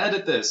 we have to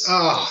edit this.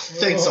 Oh,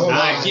 thanks a Oh,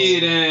 lot. I'm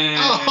kidding.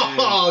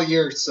 Oh,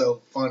 you're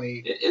so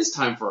funny. It is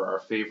time for our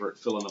favorite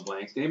fill in the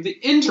blanks game, the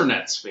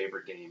internet's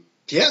favorite game.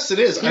 Yes, it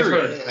is. I've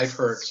Period. heard. It is. I've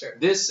heard. It's true.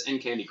 This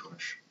and Candy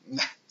Crush,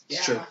 It's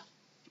Yeah. true.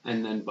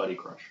 and then Buddy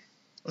Crush.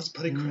 What's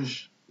Buddy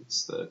Crush?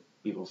 It's the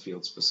Beetle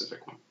Field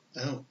specific one.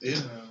 Oh, ew.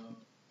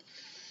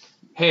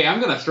 Hey,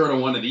 I'm gonna throw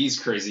to one of these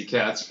crazy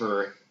cats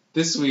for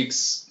this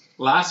week's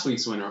Last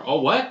week's winner.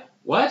 Oh, what?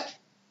 What?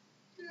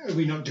 Are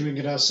we not doing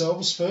it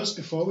ourselves first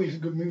before we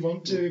could move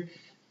on to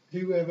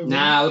whoever?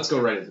 Nah, let's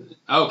go right into it.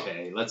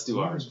 Okay, let's do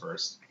ours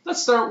first.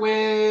 Let's start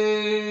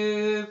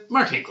with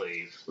Mark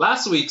Hinckley.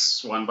 Last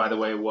week's one, by the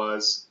way,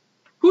 was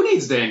Who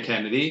Needs Dan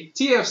Kennedy?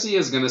 TFC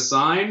is going to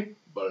sign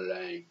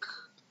blank.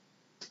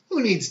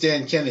 Who needs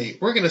Dan Kennedy?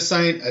 We're going to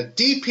sign a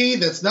DP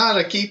that's not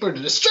a keeper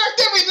to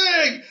distract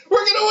everything.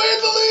 We're going to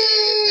win the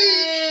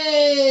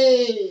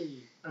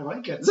league. I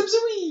like it. Zip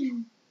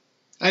zooey.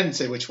 I didn't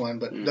say which one,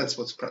 but that's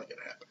what's probably going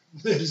to happen.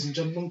 Ladies and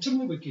gentlemen, Tim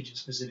the Wiki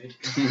just visited.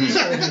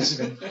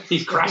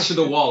 He crashed through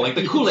the wall like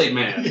the Kool-Aid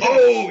Man.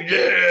 Oh,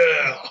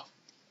 yeah.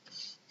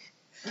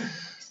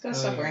 He's got to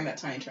stop wearing that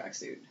tiny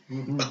tracksuit.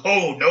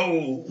 Oh,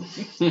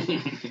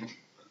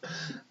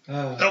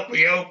 no. Help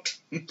me out.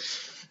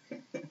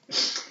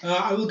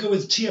 I will go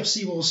with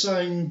TFC will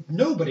sign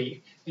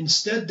nobody.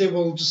 Instead, they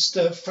will just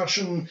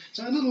fashion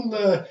a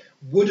little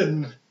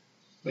wooden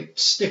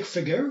stick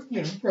figure,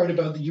 round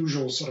about the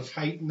usual sort of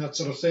height and that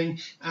sort of thing,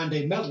 and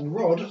a metal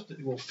rod that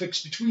they will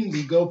fix between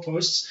the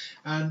goalposts.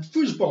 And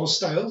foosball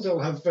style, they'll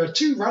have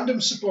two random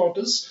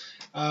supporters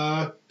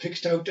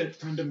picked out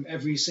at random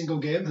every single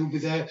game who'll be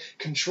there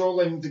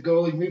controlling the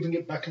goalie, moving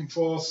it back and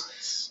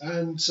forth,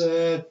 and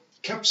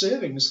cap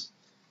savings.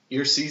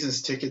 Your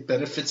season's ticket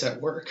benefits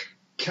at work.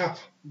 Cap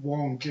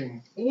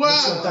wonking. Wow.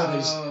 That's what that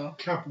is.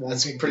 Cap wonking.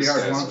 That's pretty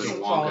hard This guy's wonking.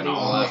 been wonking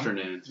all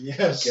afternoon.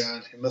 Yes.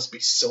 God, it must be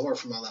sore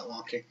from all that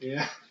wonking.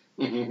 Yeah.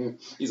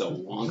 He's a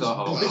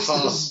wonkaholic.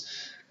 Blisters.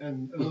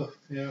 And,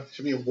 yeah.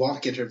 Should be a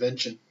wonk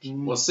intervention.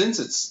 Well, since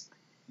it's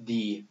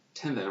the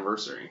 10th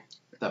anniversary,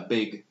 the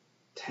big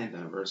 10th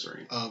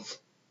anniversary Of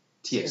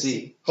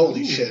TFC.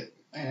 holy shit.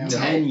 I know.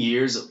 10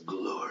 years of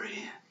glory.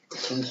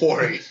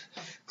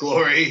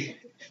 Glory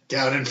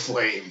down in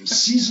flames.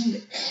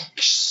 Season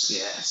X.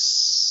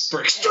 Yes.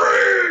 For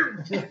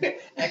extreme.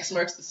 X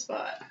marks the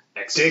spot.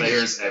 X Dig.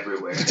 players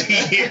everywhere. Which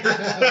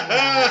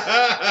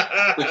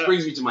That's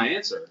brings me to my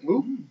answer.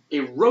 Ooh. A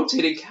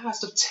rotating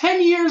cast of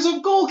 10 years of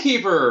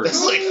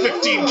goalkeepers. like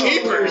 15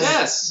 keepers.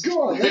 Yes.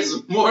 Go on, then.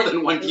 There's more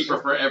than one keeper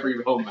for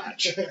every home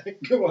match.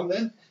 Go on,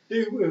 then.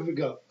 Who have we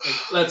got?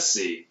 Let's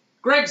see.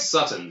 Greg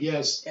Sutton.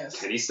 Yes. Yes.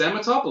 Kenny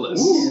Stamatopoulos.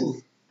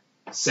 Ooh.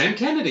 Sam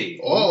Kennedy.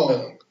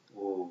 Oh.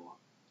 Ooh.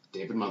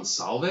 David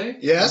Monsalve.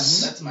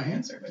 Yes. That's my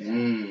answer. But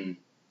yeah.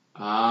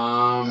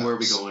 Where are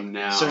we going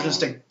now? Sergeant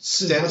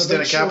Stanikopoulos.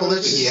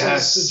 Stanikopoulos.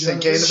 Yes.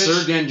 Stankanovic.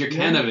 Sergen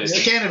Jukanovic.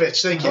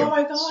 Stankanovic, thank Oh you.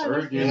 my god.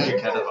 Sergen Yeah.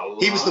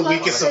 Jukanovic. He was the I love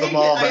weakest of saying them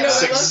all, it. I that know, I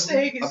six- love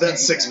saying his of that name.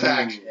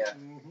 six-pack. Yeah.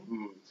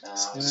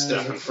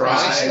 Stephen Fry.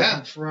 Fry.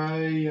 Yeah. Stephen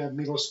Fry.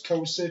 Milos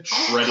Kosic.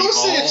 Freddie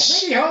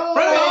Kosic. Hall.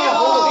 Freddie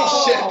Hall.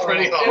 Holy shit,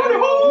 Freddie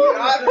Hall.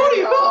 God,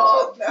 Freddie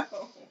Hall. No.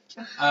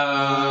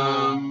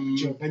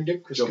 Joe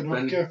Bendick. Chris Joe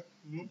Konotka.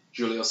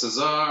 Julio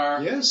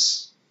Cesar.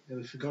 Yes.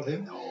 Nearly forgot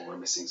him. No, we're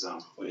missing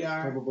some. We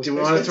are. Probably. Do we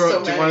There's want to been throw? so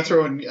do we many. want to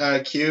throw in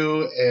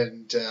Q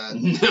and?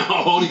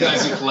 No, only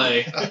guys who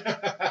play.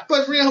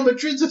 But Real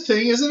Madrid's a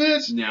thing, isn't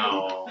it?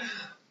 No.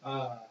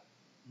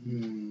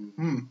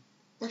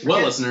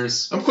 Well,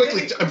 listeners, I'm We're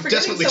forgetting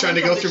desperately trying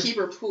to someone go from through. the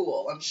keeper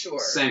pool, I'm sure.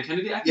 Sam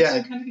Kennedy. I think Yeah.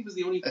 Sam Kennedy was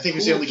the only. I think he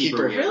was the only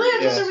keeper. we ever Really? I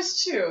had. Yeah. thought there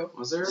was two.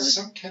 Was there?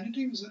 Sam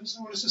Kennedy? Was that?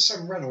 What is this?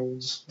 Sam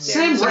Reynolds.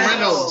 Sam Reynolds.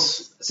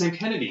 Reynolds. Sam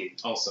Kennedy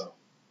also.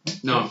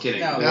 No, I'm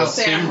kidding. No, It was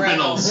Sam Sam Reynolds.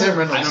 Reynolds. Sam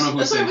Reynolds. I don't know who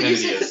That's why Sam when you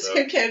Kennedy said is. Though.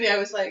 Sam Kennedy, I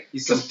was like,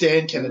 He's Because some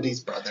Dan Kennedy's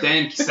brother.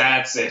 Dan.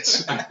 That's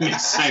it.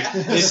 It's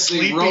the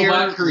Sleepier,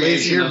 robot creation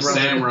lazier of brother.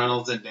 Sam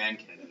Reynolds and Dan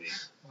Kennedy.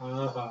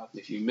 Uh-huh.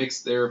 If you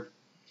mix their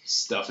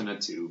stuff in a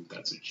tube,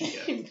 that's what you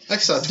get. I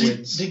saw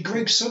twins. Did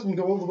Greg Sutton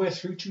go all the way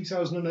through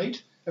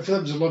 2008? I feel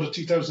like there was a lot of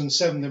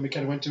 2007, then we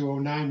kind of went to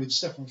 09 with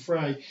Stephen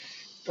Fry.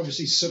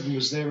 Obviously, Sutton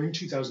was there in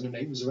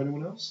 2008. Was there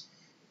anyone else?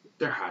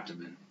 There had to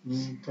have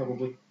been.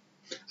 Probably.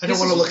 I don't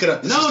want to look it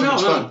up. This is No, too no,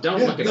 much no. fun. Don't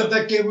Yeah, look it up.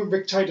 that game when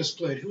Rick Titus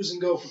played. Who was in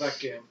goal for that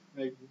game?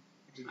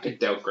 I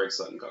doubt Greg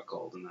Sutton got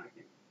called in that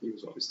game. He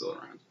was probably still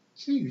around.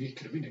 He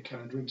could have been a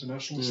Canada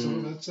international still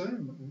at that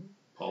time.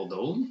 Paul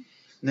Dolan?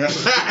 No. oh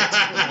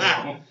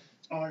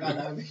my god,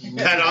 that would be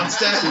Pat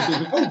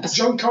Onstad. Oh,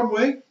 John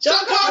Conway.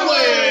 John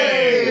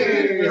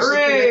Conway!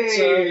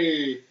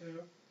 Hooray!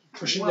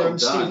 Pushing Well down done.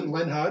 Stephen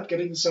Lenhard,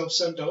 getting himself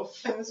sent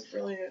off. That was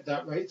brilliant.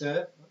 That right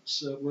there.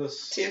 That's worth.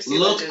 TFC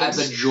Look at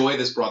legends. the joy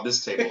this brought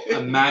this table.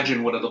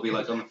 Imagine what it'll be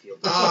like on the field.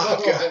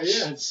 Oh, gosh.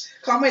 yes.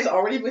 Conway's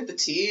already with the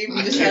team.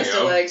 He just There has you to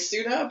go. like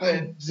suit up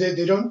and And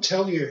they don't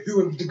tell you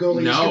who the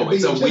goalie No,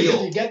 is it's a going to be until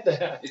wheel. you get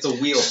there. It's a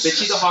wheel.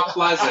 Bitchy the Hawk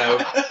flies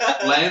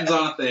out, lands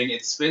on a thing,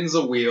 it spins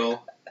a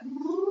wheel.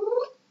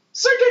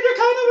 Sergej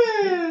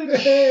Jukanovic!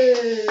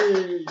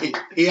 Hey!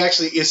 He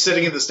actually is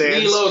sitting in the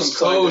stands. Milos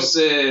inclined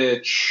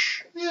to-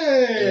 Kosic!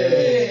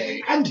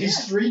 Yay! And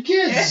his 3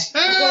 kids.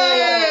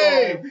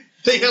 Hey!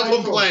 They help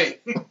him play.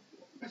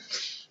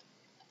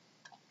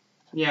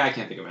 Yeah, I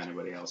can't think of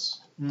anybody else.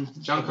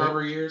 John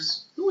Carver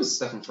years? Who was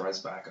Stephen Fry's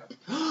backup?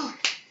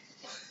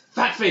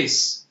 Fat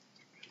Face!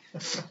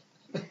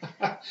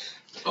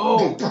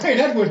 Oh! Brian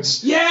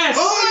Edwards. Yes!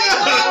 Oh,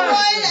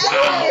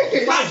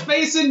 yeah! Wow! Fat Face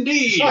face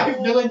indeed.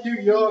 5-0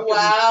 New York.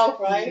 Wow, and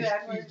Brian he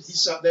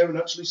Edwards. sat there and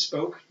actually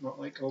spoke, not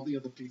like all the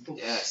other people.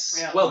 Yes.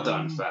 Yeah. Well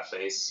done, fat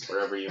face,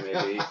 wherever you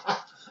may be.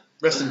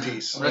 Rest in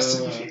peace. Rest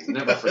in peace.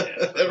 Never forget.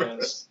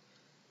 Yes,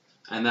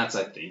 And that's,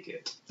 I think,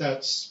 it.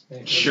 that's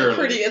Sure.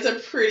 It's a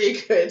pretty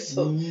good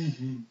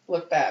Mhm.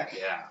 look back.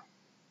 Yeah.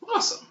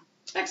 Awesome.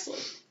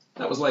 Excellent.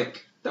 That was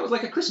like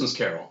a Christmas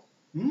Carol,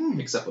 Mm.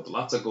 except with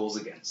lots of goals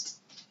against.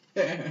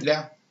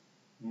 Yeah.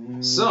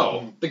 Mm.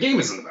 So the game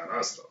isn't about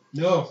us, though.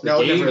 No. The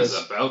No, it game never is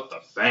is. about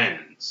the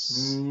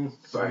fans. Mm.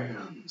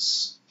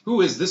 Fans.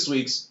 Who is this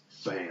week's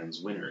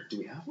fans winner? Do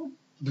we have one?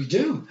 We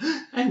do.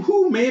 And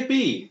who may it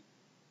be?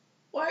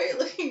 Why are you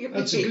looking at me?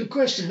 That's a good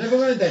question. Never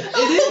mind that. I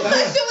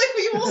feel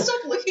like we will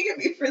stop looking at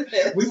me for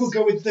this. We will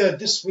go with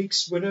this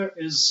week's winner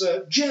is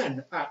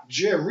Jen at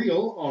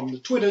JReal on the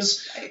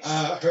Twitters.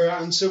 Nice. Her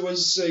answer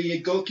was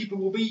goalkeeper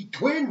will be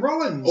Dwayne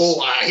Rollins.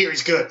 Oh, I hear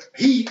he's good.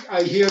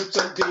 I hear it's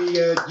like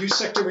the youth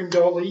sector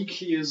indoor league.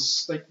 He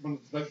is like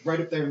right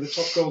up there in the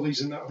top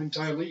goalies in that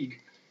entire league.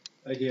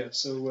 I hear.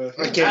 So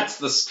Okay. That's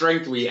the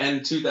strength we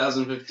end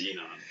 2015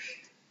 on.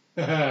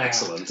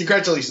 Excellent.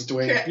 Congratulations,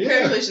 Dwayne.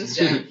 Congratulations,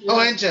 Jen. Oh,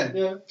 and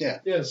Jen. Yeah.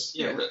 Yes.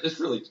 Yeah,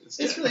 it's really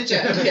It's really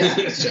Jen. Yeah.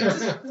 It's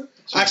Jen.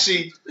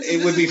 Actually,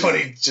 it would be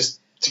funny just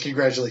to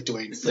congratulate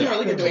Dwayne. It's more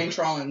like a Dwayne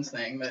Trollins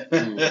thing,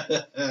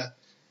 but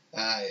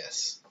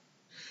Yes.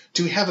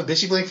 Do we have a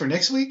bitchy blank for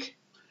next week?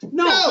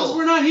 No, because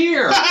we're not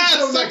here.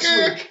 Ah, Next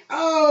sucker! week.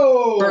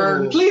 Oh.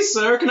 Burn. Please,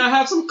 sir, can I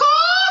have some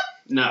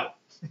coffee? No.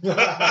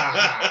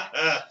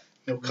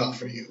 No call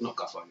for you. No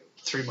coffee.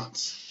 3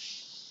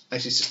 months.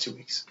 Actually, it's just 2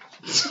 weeks.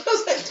 I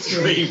was like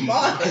 3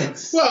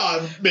 months.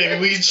 Well, maybe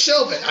we'd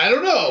shelve it. I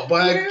don't know,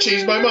 but I've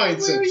changed my mind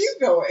Where are since. you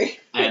going?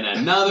 And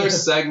another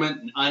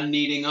segment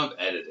unneeding of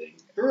editing.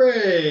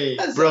 Hooray.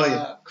 Huzzah.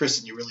 Brilliant.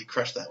 Kristen, you really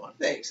crushed that one.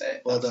 Thanks.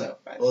 Well thought done. So.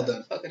 I Well felt-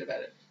 done. Felt good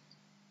about it.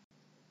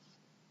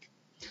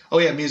 Oh,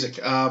 yeah, music.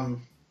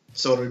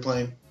 So what are we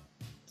playing?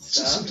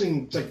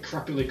 Something like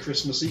crappily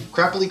Christmassy.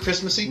 Crappily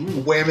Christmassy?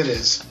 Mm. Wham it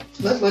is.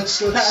 Let's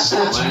mix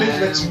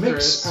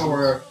Christmas.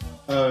 our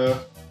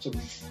sort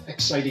of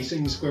exciting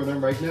things going on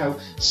right now.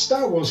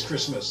 Star Wars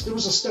Christmas. There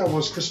was a Star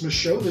Wars Christmas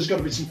show. There's got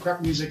to be some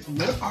crap music from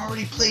that. I've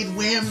already played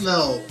Wham,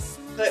 though.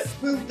 But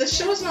the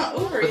show's not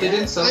over But they yet.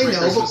 didn't celebrate I know,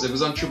 Christmas. but- It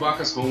was on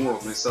Chewbacca's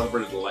homeworld, and they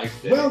celebrated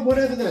Life Day. Well,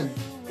 whatever then.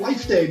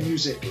 Life Day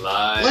music.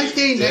 Life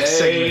Day next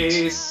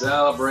segment.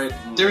 Celebrate.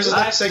 There's a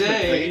Life next segment,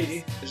 Day.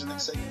 right? There's a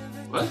next segment.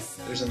 What?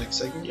 There's a next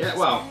segment? Yeah,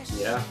 well,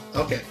 yeah.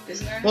 Okay.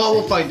 Isn't there? Well,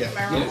 we'll find out. Am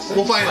I wrong? Yeah.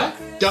 We'll find What?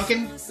 out.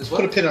 Duncan, Is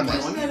put a pin on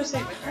Isn't that. that a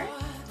statement, right?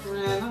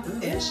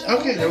 Ish.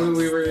 Okay. Yeah,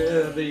 we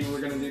were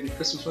going to do the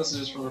Christmas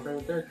messages from our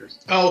favorite characters.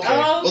 Oh, okay. Oh,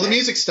 Well, the okay.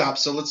 music stopped,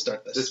 so let's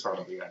start this. This part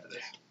will be got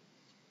today.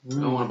 Mm.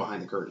 No one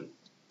behind the curtain.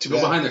 Too No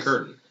bad. behind the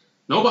curtain.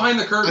 No behind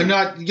the curtain. I'm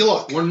not. You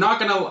look. We're not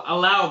going to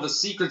allow the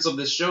secrets of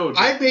this show to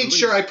I made release.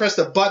 sure I pressed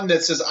a button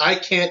that says I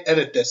can't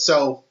edit this,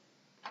 so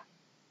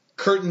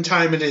curtain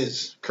time it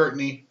is.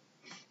 Curtany.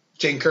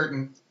 Jane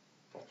Curtin.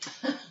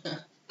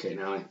 Okay,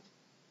 now I...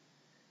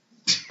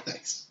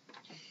 Nice.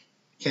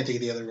 Can't think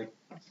of the other one.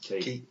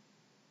 Kate. Kate.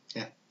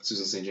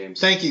 Susan St. James.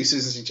 Thank you,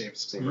 Susan St. James.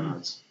 St.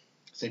 Bernard's.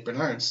 St.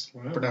 Bernard's.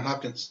 Wow. Bernard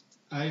Hopkins.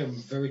 I am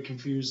very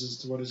confused as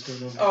to what is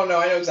going on. Oh no,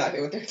 I know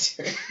exactly what they're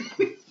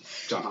doing.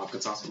 John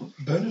Hopkins Hospital.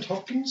 Bernard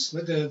Hopkins,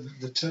 like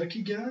the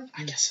turkey guy.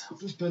 I guess so.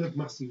 It was Bernard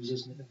Matthews,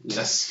 isn't it?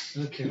 Yes.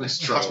 Okay. Nice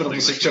try. Hospital for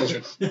Sick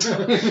Children.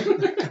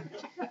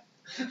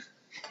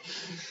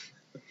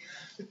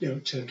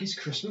 Turkey's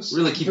Christmas.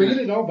 Really keeping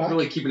Bringing it all back.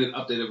 Really keeping it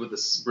updated with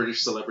the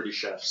British celebrity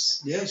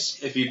chefs. Yes.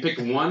 If you pick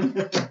one,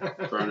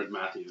 Bernard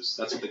Matthews.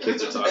 That's what the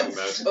kids are talking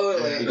about.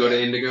 Totally. You go to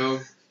Indigo,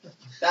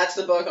 That's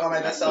the book on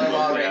my bestseller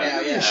wall right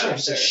now. Yeah, The for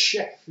chef's sure. a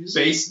chef.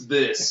 isn't he? face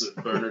this with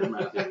Bernard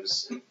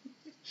Matthews.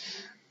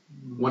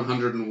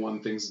 101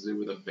 things to do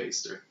with a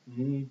baster.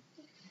 Mm.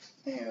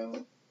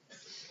 Ew.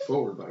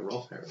 Forward by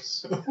Rolf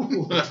Harris. Can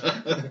you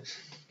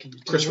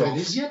tell Chris me what Rolfe.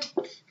 it is yet?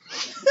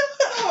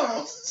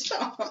 Oh,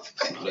 stop.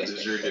 It's not a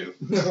didgeridoo.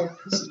 No.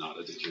 It's not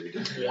a didgeridoo.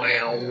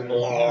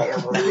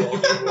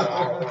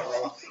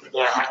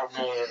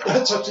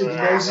 That's actually the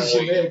noises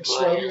you make.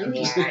 So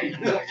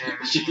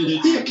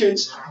interesting. Here,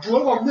 kids,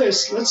 blow on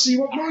this. Let's see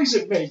what noise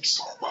it makes.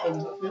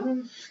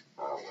 And,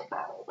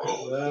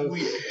 Oh,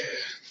 yeah.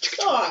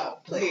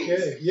 Stop, please.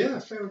 okay, yeah,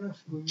 fair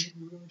enough. We're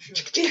really sure.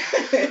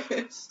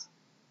 Yes.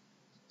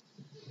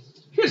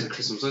 Here's a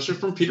Christmas message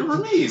from Peter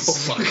Vermees. Oh,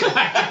 fuck.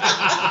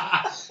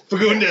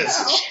 Fagundes.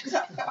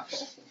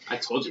 I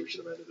told you we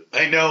should have edited it.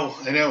 I know.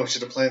 We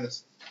should have planned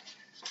this.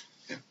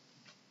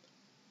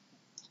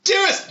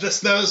 Dearest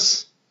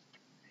listeners,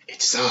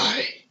 it's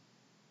I,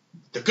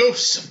 the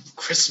ghost of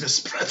Christmas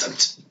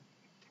present.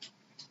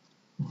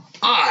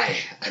 I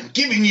am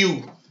giving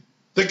you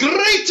the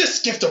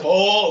greatest gift of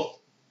all.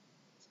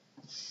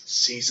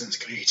 Season's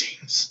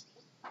greetings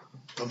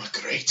from a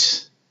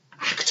great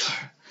actor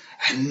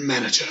and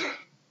manager.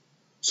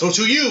 So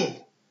to you,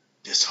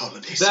 this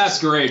holiday season. That's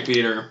great,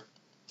 Peter.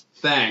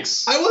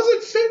 Thanks. I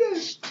wasn't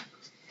finished.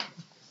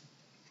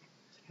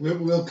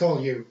 We'll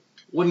call you.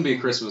 Wouldn't be a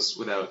Christmas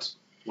without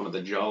one of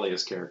the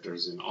jolliest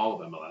characters in all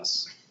of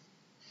MLS.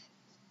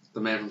 The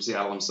man from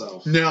Seattle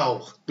himself.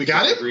 No. We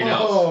got it? Green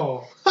Elf.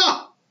 Oh,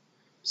 Huh.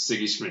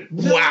 Siggy Schmidt.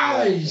 Wow.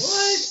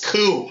 nice.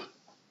 Cool.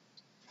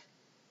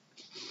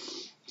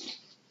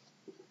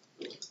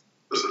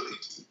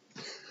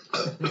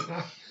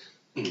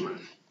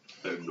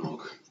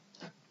 Eggnog.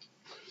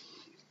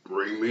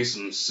 Bring me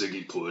some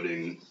Siggy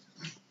pudding.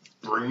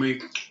 Bring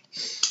me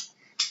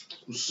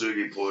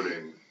Siggy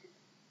pudding.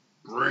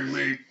 Bring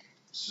me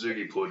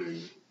Siggy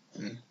pudding.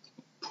 Mm.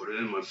 Put it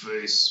in my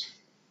face.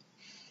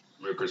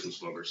 Merry Christmas,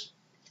 fuckers.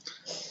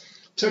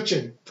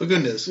 Touching. For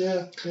goodness.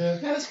 Yeah, yeah.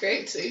 That was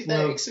great, Sue.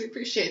 Well- Thanks. We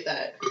appreciate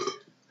that.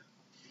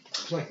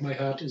 It's like my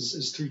heart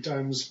is 3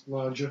 times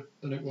larger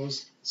than it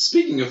was.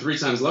 Speaking of 3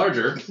 times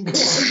larger,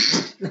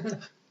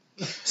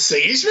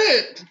 Siggy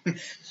Schmidt.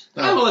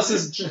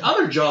 MLS's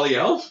other jolly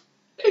elf,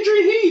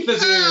 Adrian Heath,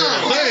 is here.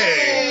 Oh,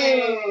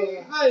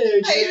 hey. Hi,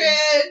 Adrian.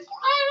 Adrian!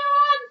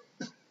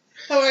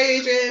 How are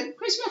you, Adrian?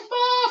 Christmas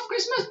bath,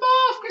 Christmas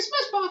bath,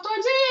 Christmas bath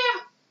time's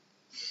here.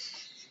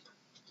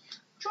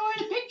 Drawing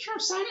a picture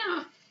of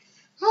Santa.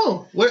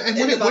 Oh, what are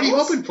you bubbles?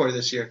 hoping for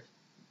this year?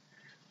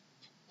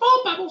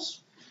 Oh,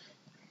 bubbles.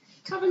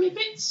 Cover me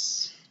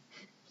bits.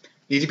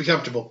 Need to be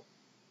comfortable.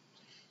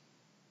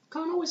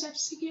 Can't always have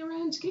Siggy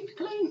around to keep it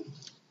clean.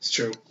 It's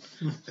true.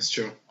 It's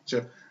true.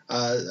 True.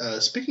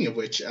 Speaking of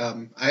which,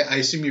 I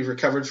assume you've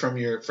recovered from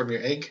your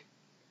egg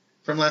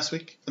from last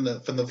week from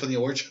the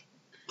origin.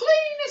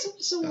 Clean as a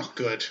whistle. Oh,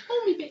 good.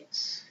 All me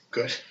bits.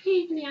 Good.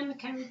 Even the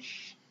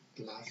undercarriage.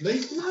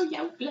 Lovely. No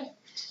yolk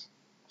left.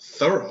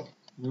 Thorough.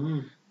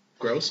 Mm.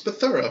 Gross, but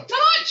thorough.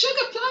 Tonight,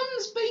 sugar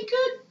plums, be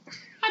good.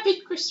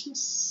 Happy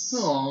Christmas.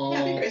 Aww.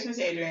 Happy Christmas,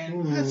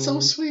 Adrian. That's so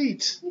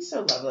sweet. He's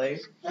so lovely.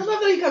 I love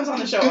that he comes on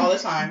the show all the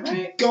time,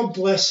 right? God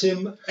bless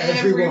him,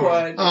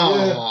 Everyone.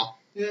 Aww.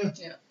 Yeah.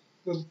 Yeah.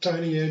 Little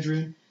tiny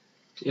Adrian.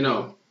 You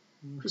know,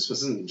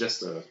 Christmas isn't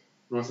just a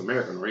North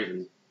American or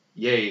even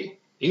yay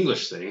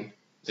English thing.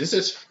 Is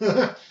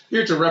it?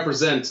 Here to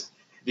represent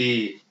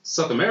the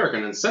South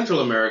American and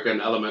Central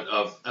American element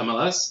of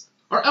MLS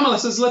are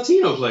MLS's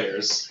Latino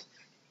players.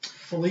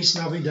 Feliz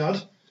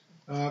Navidad.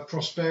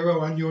 Prospero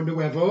año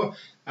nuevo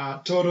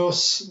a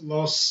todos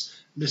los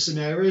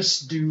listeners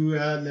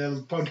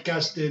del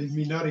podcast del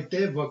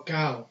Minorité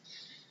Vocal.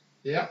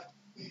 Yeah.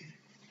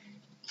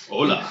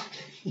 Hola.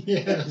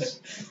 Yes.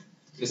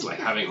 It's like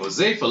having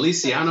Jose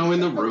Feliciano in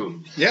the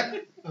room.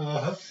 Yep.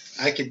 Uh,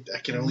 I can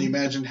only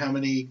imagine how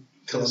many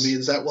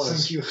Colombians that was.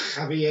 Thank you,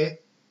 Javier.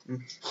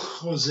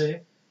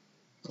 Jose.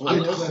 Oh,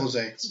 know.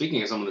 Jose.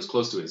 Speaking of someone who's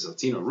close to his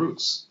Latino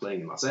roots,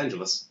 playing in Los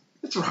Angeles,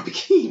 it's Robbie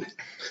Keane.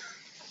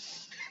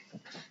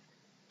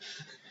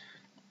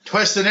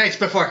 Twice the night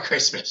before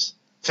Christmas.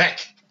 Feck.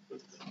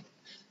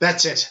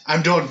 That's it.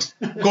 I'm done.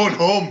 Going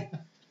home.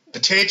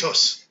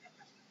 Potatoes.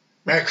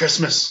 Merry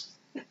Christmas.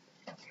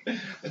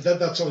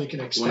 That's all you can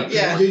expect.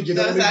 Yeah, You that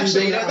don't was really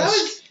actually, do that ask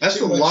was That's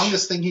too the much.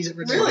 longest thing he's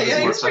ever done. really, yeah, he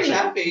more was pretty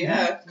touching. happy,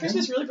 yeah.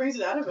 Christmas really brings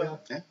it out of him.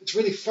 Yeah. It's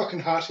really fucking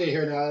hot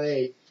here in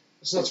LA.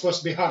 It's not supposed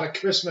to be hot at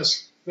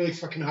Christmas. Really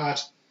fucking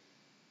hot.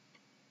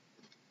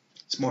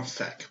 It's more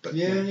feck, but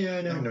Yeah,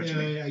 I know. what you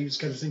mean. Yeah, I was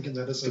kind of thinking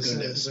that as I For said.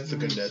 goodness. It's For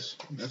like, goodness.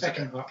 That's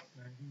fucking okay. hot.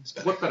 It's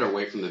better. What better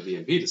way from the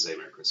VMP to say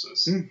Merry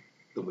Christmas Mm.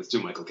 than with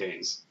 2 Michael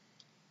Caines?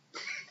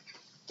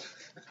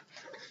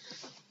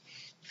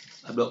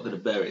 I'm not going to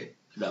bury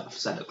enough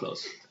Santa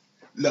Claus.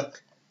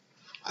 Look,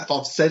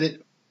 I've said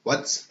it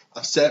once.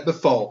 I've said it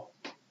before.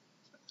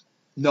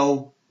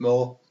 No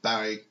more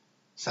burying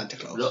Santa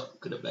Claus. I'm not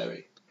going to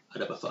bury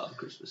another Father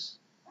Christmas.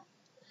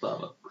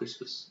 Father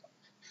Christmas.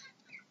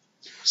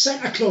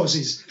 Santa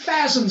Clauses,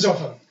 thousands of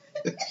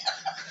them.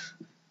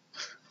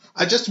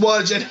 I just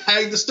wanted you to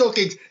hang the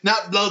stockings,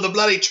 not blow the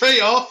bloody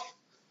tree off.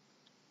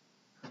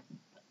 I'm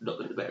not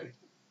going to bury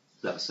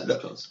another Santa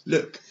Look, Claus.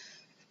 look.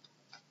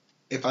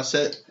 If I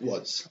said it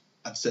once,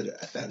 I've said it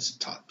 1,000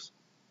 times.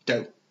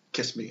 Don't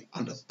kiss me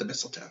under the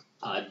mistletoe.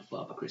 I'm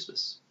Father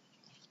Christmas.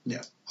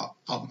 Yeah, I'm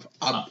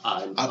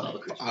Father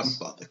Christmas. I'm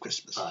Father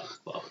Christmas. I'm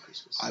Father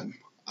Christmas.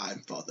 I'm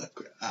Father.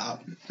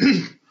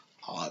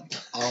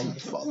 I'm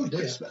Father dear.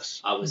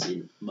 Christmas. I was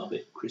in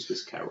Muppet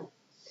Christmas Carol,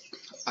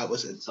 I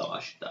was in. so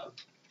I should know.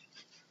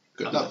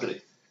 Good I'm not night. going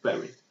to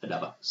bury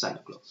another Santa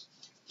Claus.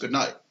 Good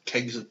night,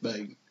 kings of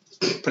Maine,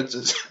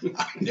 princes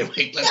of New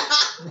England.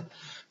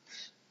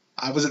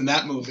 I was in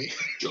that movie.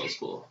 Jaws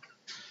 4.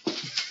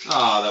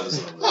 Ah, that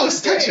was lovely. Oh,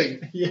 it's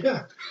touching.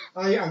 Yeah,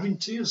 I'm in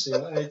tears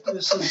here.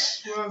 This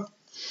is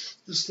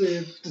just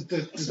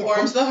the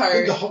Warms the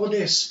heart. The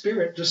holiday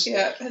spirit just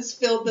Yeah, has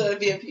filled the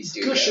VMP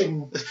studio.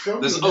 gushing from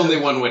There's me only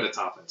now. one way to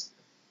top it.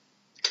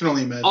 Can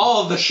only imagine.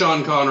 All of the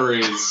Sean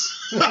Connerys.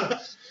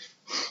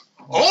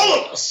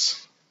 All of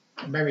us.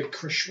 Merry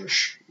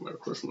Christmas. Merry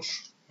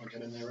Christmas. I'll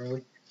get in there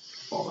early.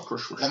 Father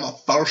Christmas. On the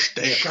first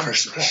day of Shanty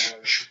Christmas,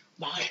 Claus,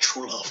 my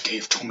true love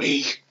gave to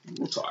me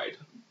Tied.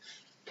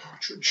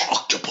 Partridge.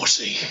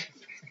 Octopussy.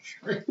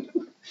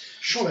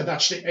 Surely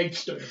that's the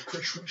 8th day of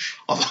Christmas.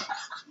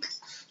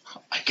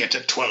 I get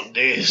it 12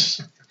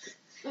 days.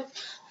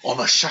 On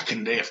the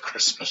second day of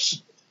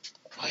Christmas,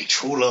 my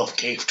true love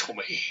gave to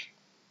me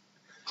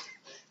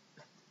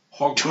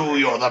Two,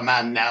 you're the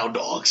man now,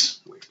 dogs.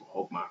 Wait for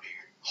Hogmanay.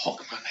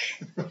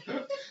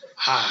 Hogmanay.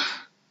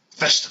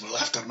 Festival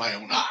after my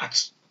own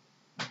heart.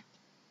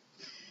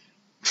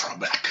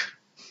 Trebek.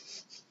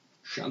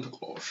 Santa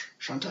Claus.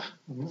 Shanta,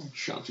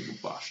 Santa, you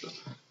bastard.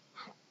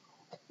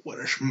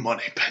 where's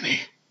Money Penny?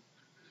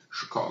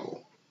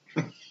 Chicago.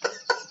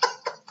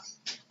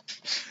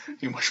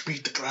 You must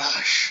beat the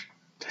grass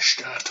to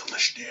start on the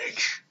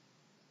stage.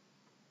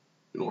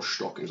 You know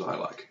stockings I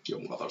like,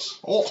 your mother's.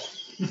 Oh,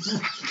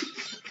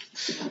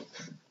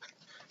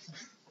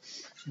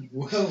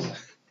 Well,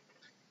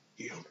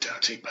 you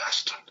dirty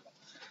bastard.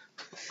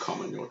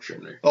 Come in your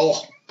chimney.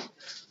 Oh,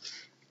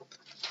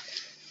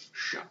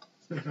 Shut.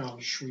 I'll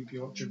sweep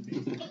your chimney.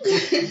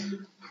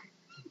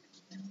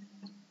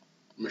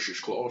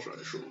 Mrs. Claus, I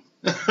assume.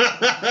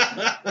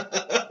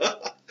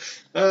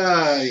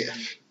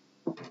 Yes.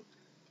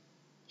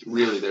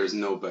 Really, there's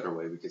no better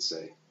way we could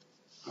say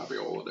Happy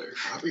Holidays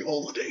Happy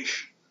holidays,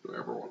 to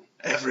everyone.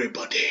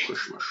 everybody.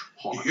 Christmas,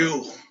 Hanukkah,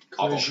 You,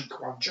 Crazy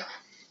Quadja.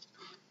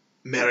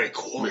 Merry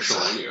Kwanzaa.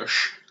 miscellaneous,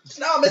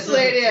 No,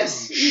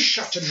 miscellaneous. You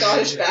Shut him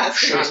Scottish down.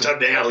 bastard.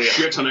 Saturnalia.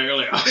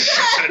 Shitanalia.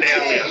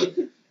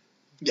 Saturnalia.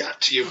 Yeah,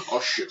 to you,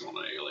 Oh, shit on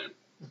an alien.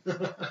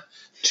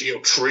 to you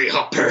tree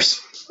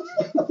hoppers.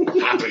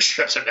 Happy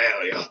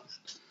Saturnalia.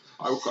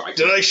 Okay.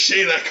 Did I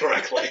say that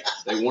correctly?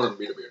 They wanted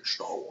me to be in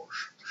Star Wars.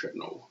 Shit,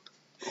 no.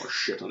 Oh,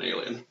 shit on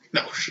alien.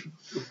 No,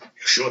 you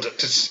should.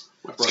 It's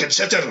My friend,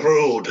 considered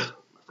rude.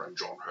 my friend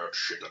John Hurt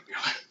shit on the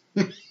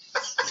alien.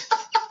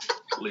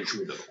 Leads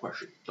me to the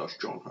question, does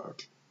John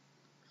Hurt?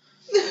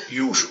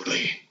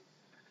 Usually.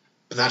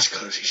 But that's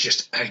because he's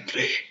just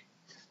angry.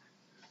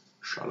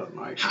 Shut at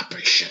night.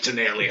 Happy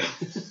Saturnalia.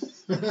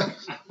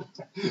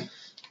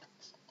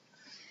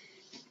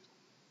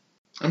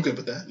 I'm good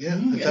with that. Yeah.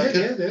 I thought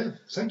good. Yeah.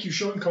 Thank you,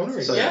 Sean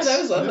Connery. So- Yeah, that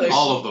was lovely.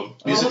 All of them.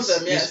 All of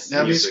them, yes.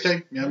 Now music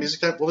time. Yeah,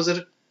 music time. What was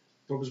it?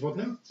 What was what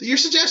now? Your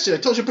suggestion. I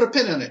told you to put a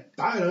pin on it.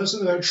 I don't know,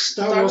 something about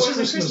Star Star Wars Wars and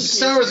Christmas. Christmas.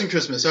 Star Wars and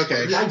Christmas.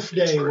 Okay. Life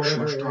Day,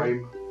 whatever. Christmas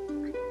time.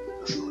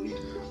 There's no need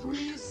to be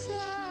first.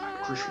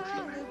 At Christmas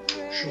time.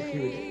 Sure,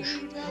 here it is.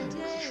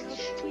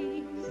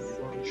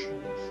 Everybody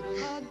should.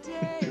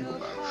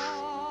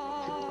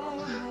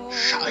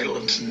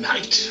 Silent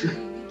night.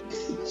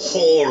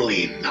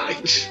 Holy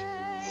night.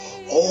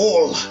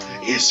 All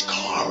is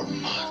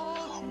calm.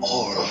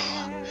 All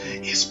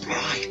is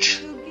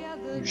bright.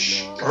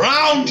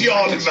 Round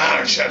yon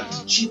virgin.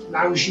 Cheap,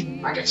 lousy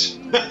maggot.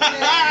 Yay.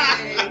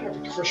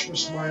 Happy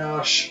Christmas, my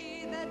arse.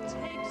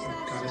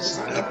 God, it's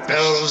The sad.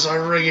 bells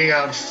are ringing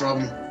out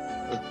from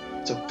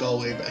to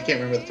Galway. I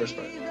can't remember the first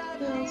part.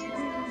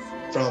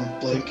 From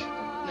Blink.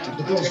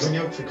 The bells ring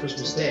out for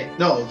Christmas Day.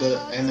 No, the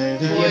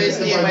Boys,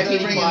 the NYPD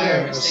ringing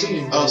choir out,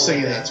 singing. Oh,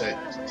 singing. That's right.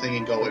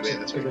 Singing Galway Bay.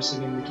 That's right. Bigger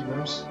singing Mickey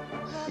Mouse.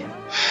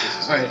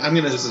 All right, I'm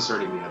gonna. This is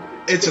hurting me.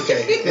 It's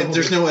okay.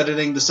 There's no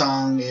editing. The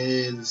song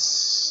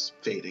is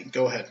fading.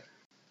 Go ahead.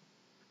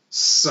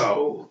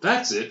 So,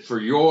 that's it for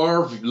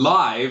your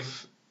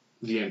live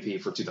VMP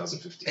for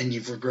 2015. And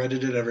you've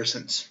regretted it ever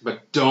since.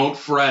 But don't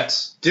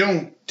fret.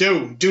 Do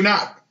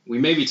not. We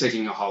may be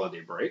taking a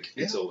holiday break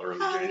Yeah. until early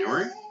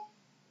January.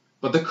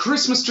 But the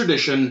Christmas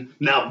tradition,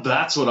 now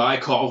that's what I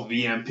call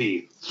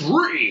VMP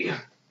 3,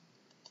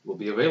 will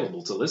be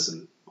available to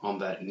listen on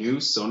that new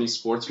Sony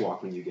Sports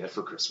Walkman you get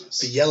for Christmas.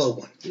 The yellow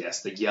one.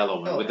 Yes, the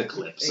yellow one Oh, with the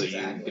clip. So you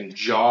exactly. can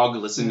jog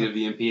listening to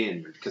VMP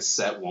and your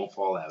cassette won't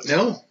fall out.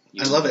 No,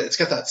 You- I love it. It's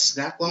got that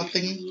snap you lock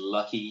thingy.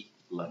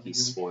 Lucky,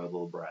 spoiled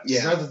little brat.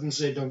 Yeah. Rather than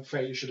say don't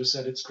fret, you should have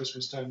said it's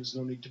Christmas time. There's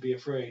no need to be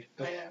afraid.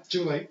 But I know.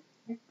 too late.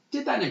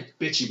 Did that in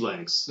bitchy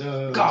blanks.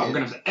 No. God, we're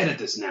going to have to edit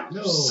this now.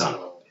 No. Son of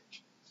a bitch.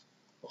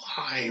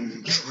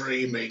 I'm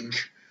dreaming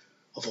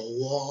of a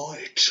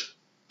white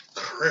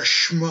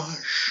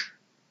Christmas.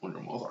 Wonder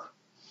mother.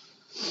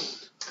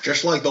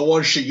 Just like the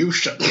one she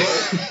used to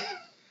know.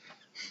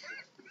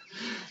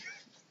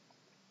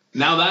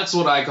 Now that's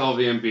what I call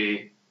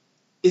VMP.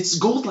 It's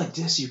gold like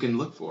this you can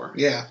look for.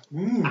 Yeah.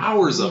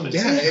 Hours of it.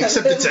 Yeah,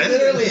 except it's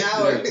edited. Literally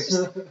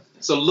hours.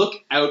 So look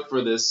out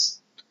for this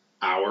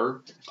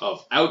hour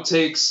of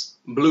outtakes,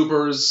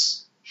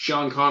 bloopers,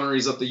 Sean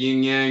Connery's up the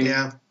yin yang,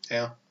 Yeah.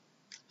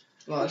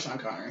 A lot of Sean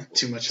Connery.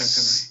 Too much on Connery.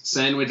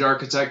 sandwich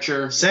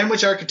architecture,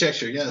 Sandwich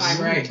architecture. Yes.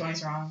 I'm right,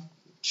 20's wrong.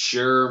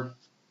 sure,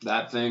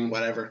 that thing,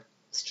 Whatever.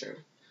 It's true.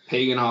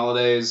 pagan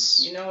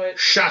holidays. You know it.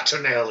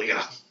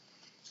 Saturnalia.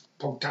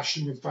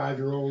 Podcasting with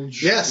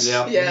 5-year-olds. Yes.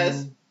 Yeah,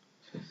 Yes.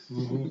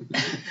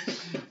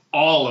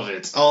 all of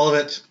it. All of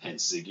it. And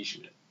Siggy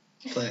Schmidt,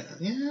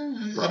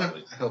 Yeah.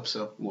 Probably. I hope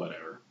so.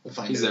 whatever. We'll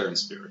find He's it. there in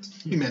spirit.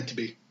 He meant to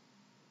be.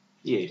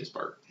 He ate his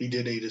part. He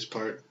did eat his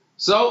part.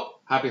 So,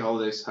 happy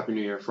holidays, happy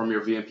new year from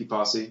your VMP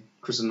posse,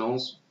 Chris and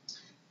Knowles.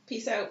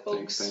 Peace out,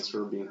 folks. Thanks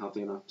for being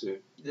healthy enough to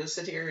Just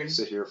sit here and.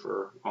 sit here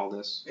for all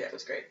this. Yeah, it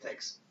was great.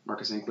 Thanks.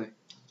 Marcus Hinkley.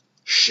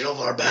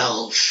 Silver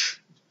bells.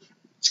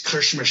 It's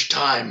Christmas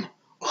time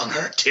on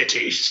her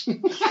titties.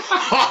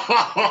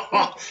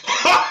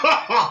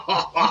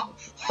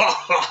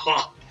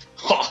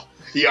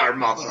 Your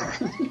mother.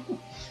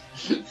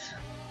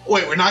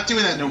 Wait, we're not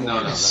doing that no more.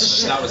 No,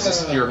 that was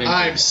just pure hinting.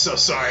 I'm so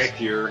sorry.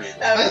 Pure hinting.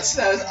 That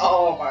was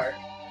all Mark.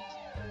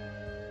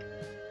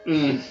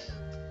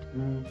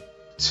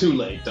 Too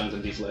late,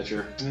 Duncan D.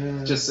 Fletcher.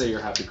 Yeah. Just say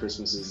your happy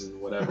Christmases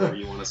and whatever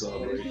you want to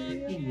celebrate.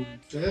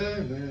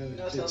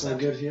 It's all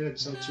good here.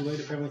 It's not too late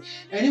apparently.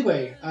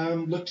 Anyway,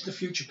 look to the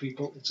future,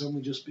 people. It's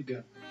only just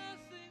begun.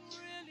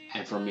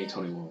 And from me,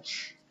 Tony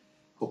Walsh,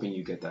 hoping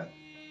you get that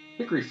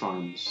Hickory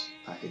Farms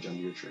package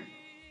under your tree.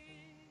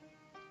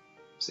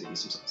 Save me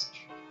some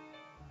sausage.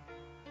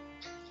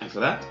 And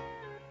for that,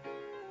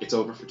 it's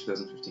over for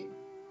 2015.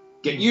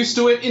 Get used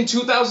to it in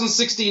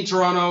 2016,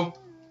 Toronto.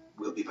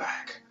 We'll be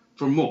back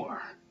for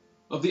more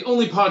of the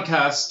only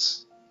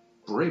podcast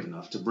brave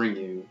enough to bring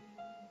you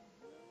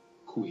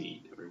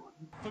Queen, everyone.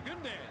 For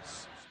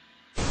goodness.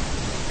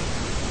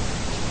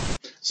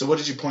 So what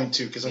did you point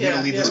to? Because I'm going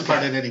to leave this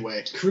part in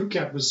anyway. Crew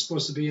Cap was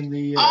supposed to be in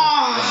the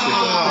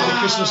Ah!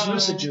 Christmas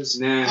messages.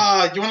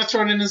 Nah. You want to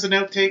throw it in as an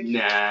outtake?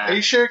 Nah. Are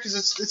you sure? Because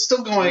it's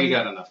still going. We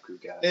got enough crew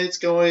guys. It's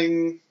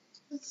going.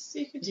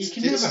 You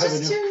can never have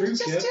enough crew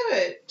just cap. do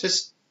it.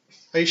 Just.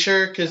 Are you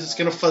sure? Because it's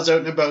going to fuzz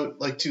out in about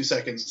like 2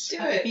 seconds. Do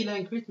it.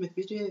 Feline Christmas,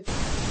 bitches.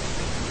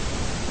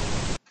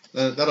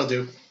 That'll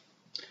do.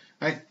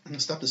 Alright, I'm going to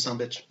stop this son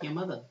bitch. Your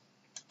mother.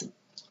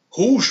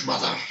 Whoosh,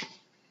 mother.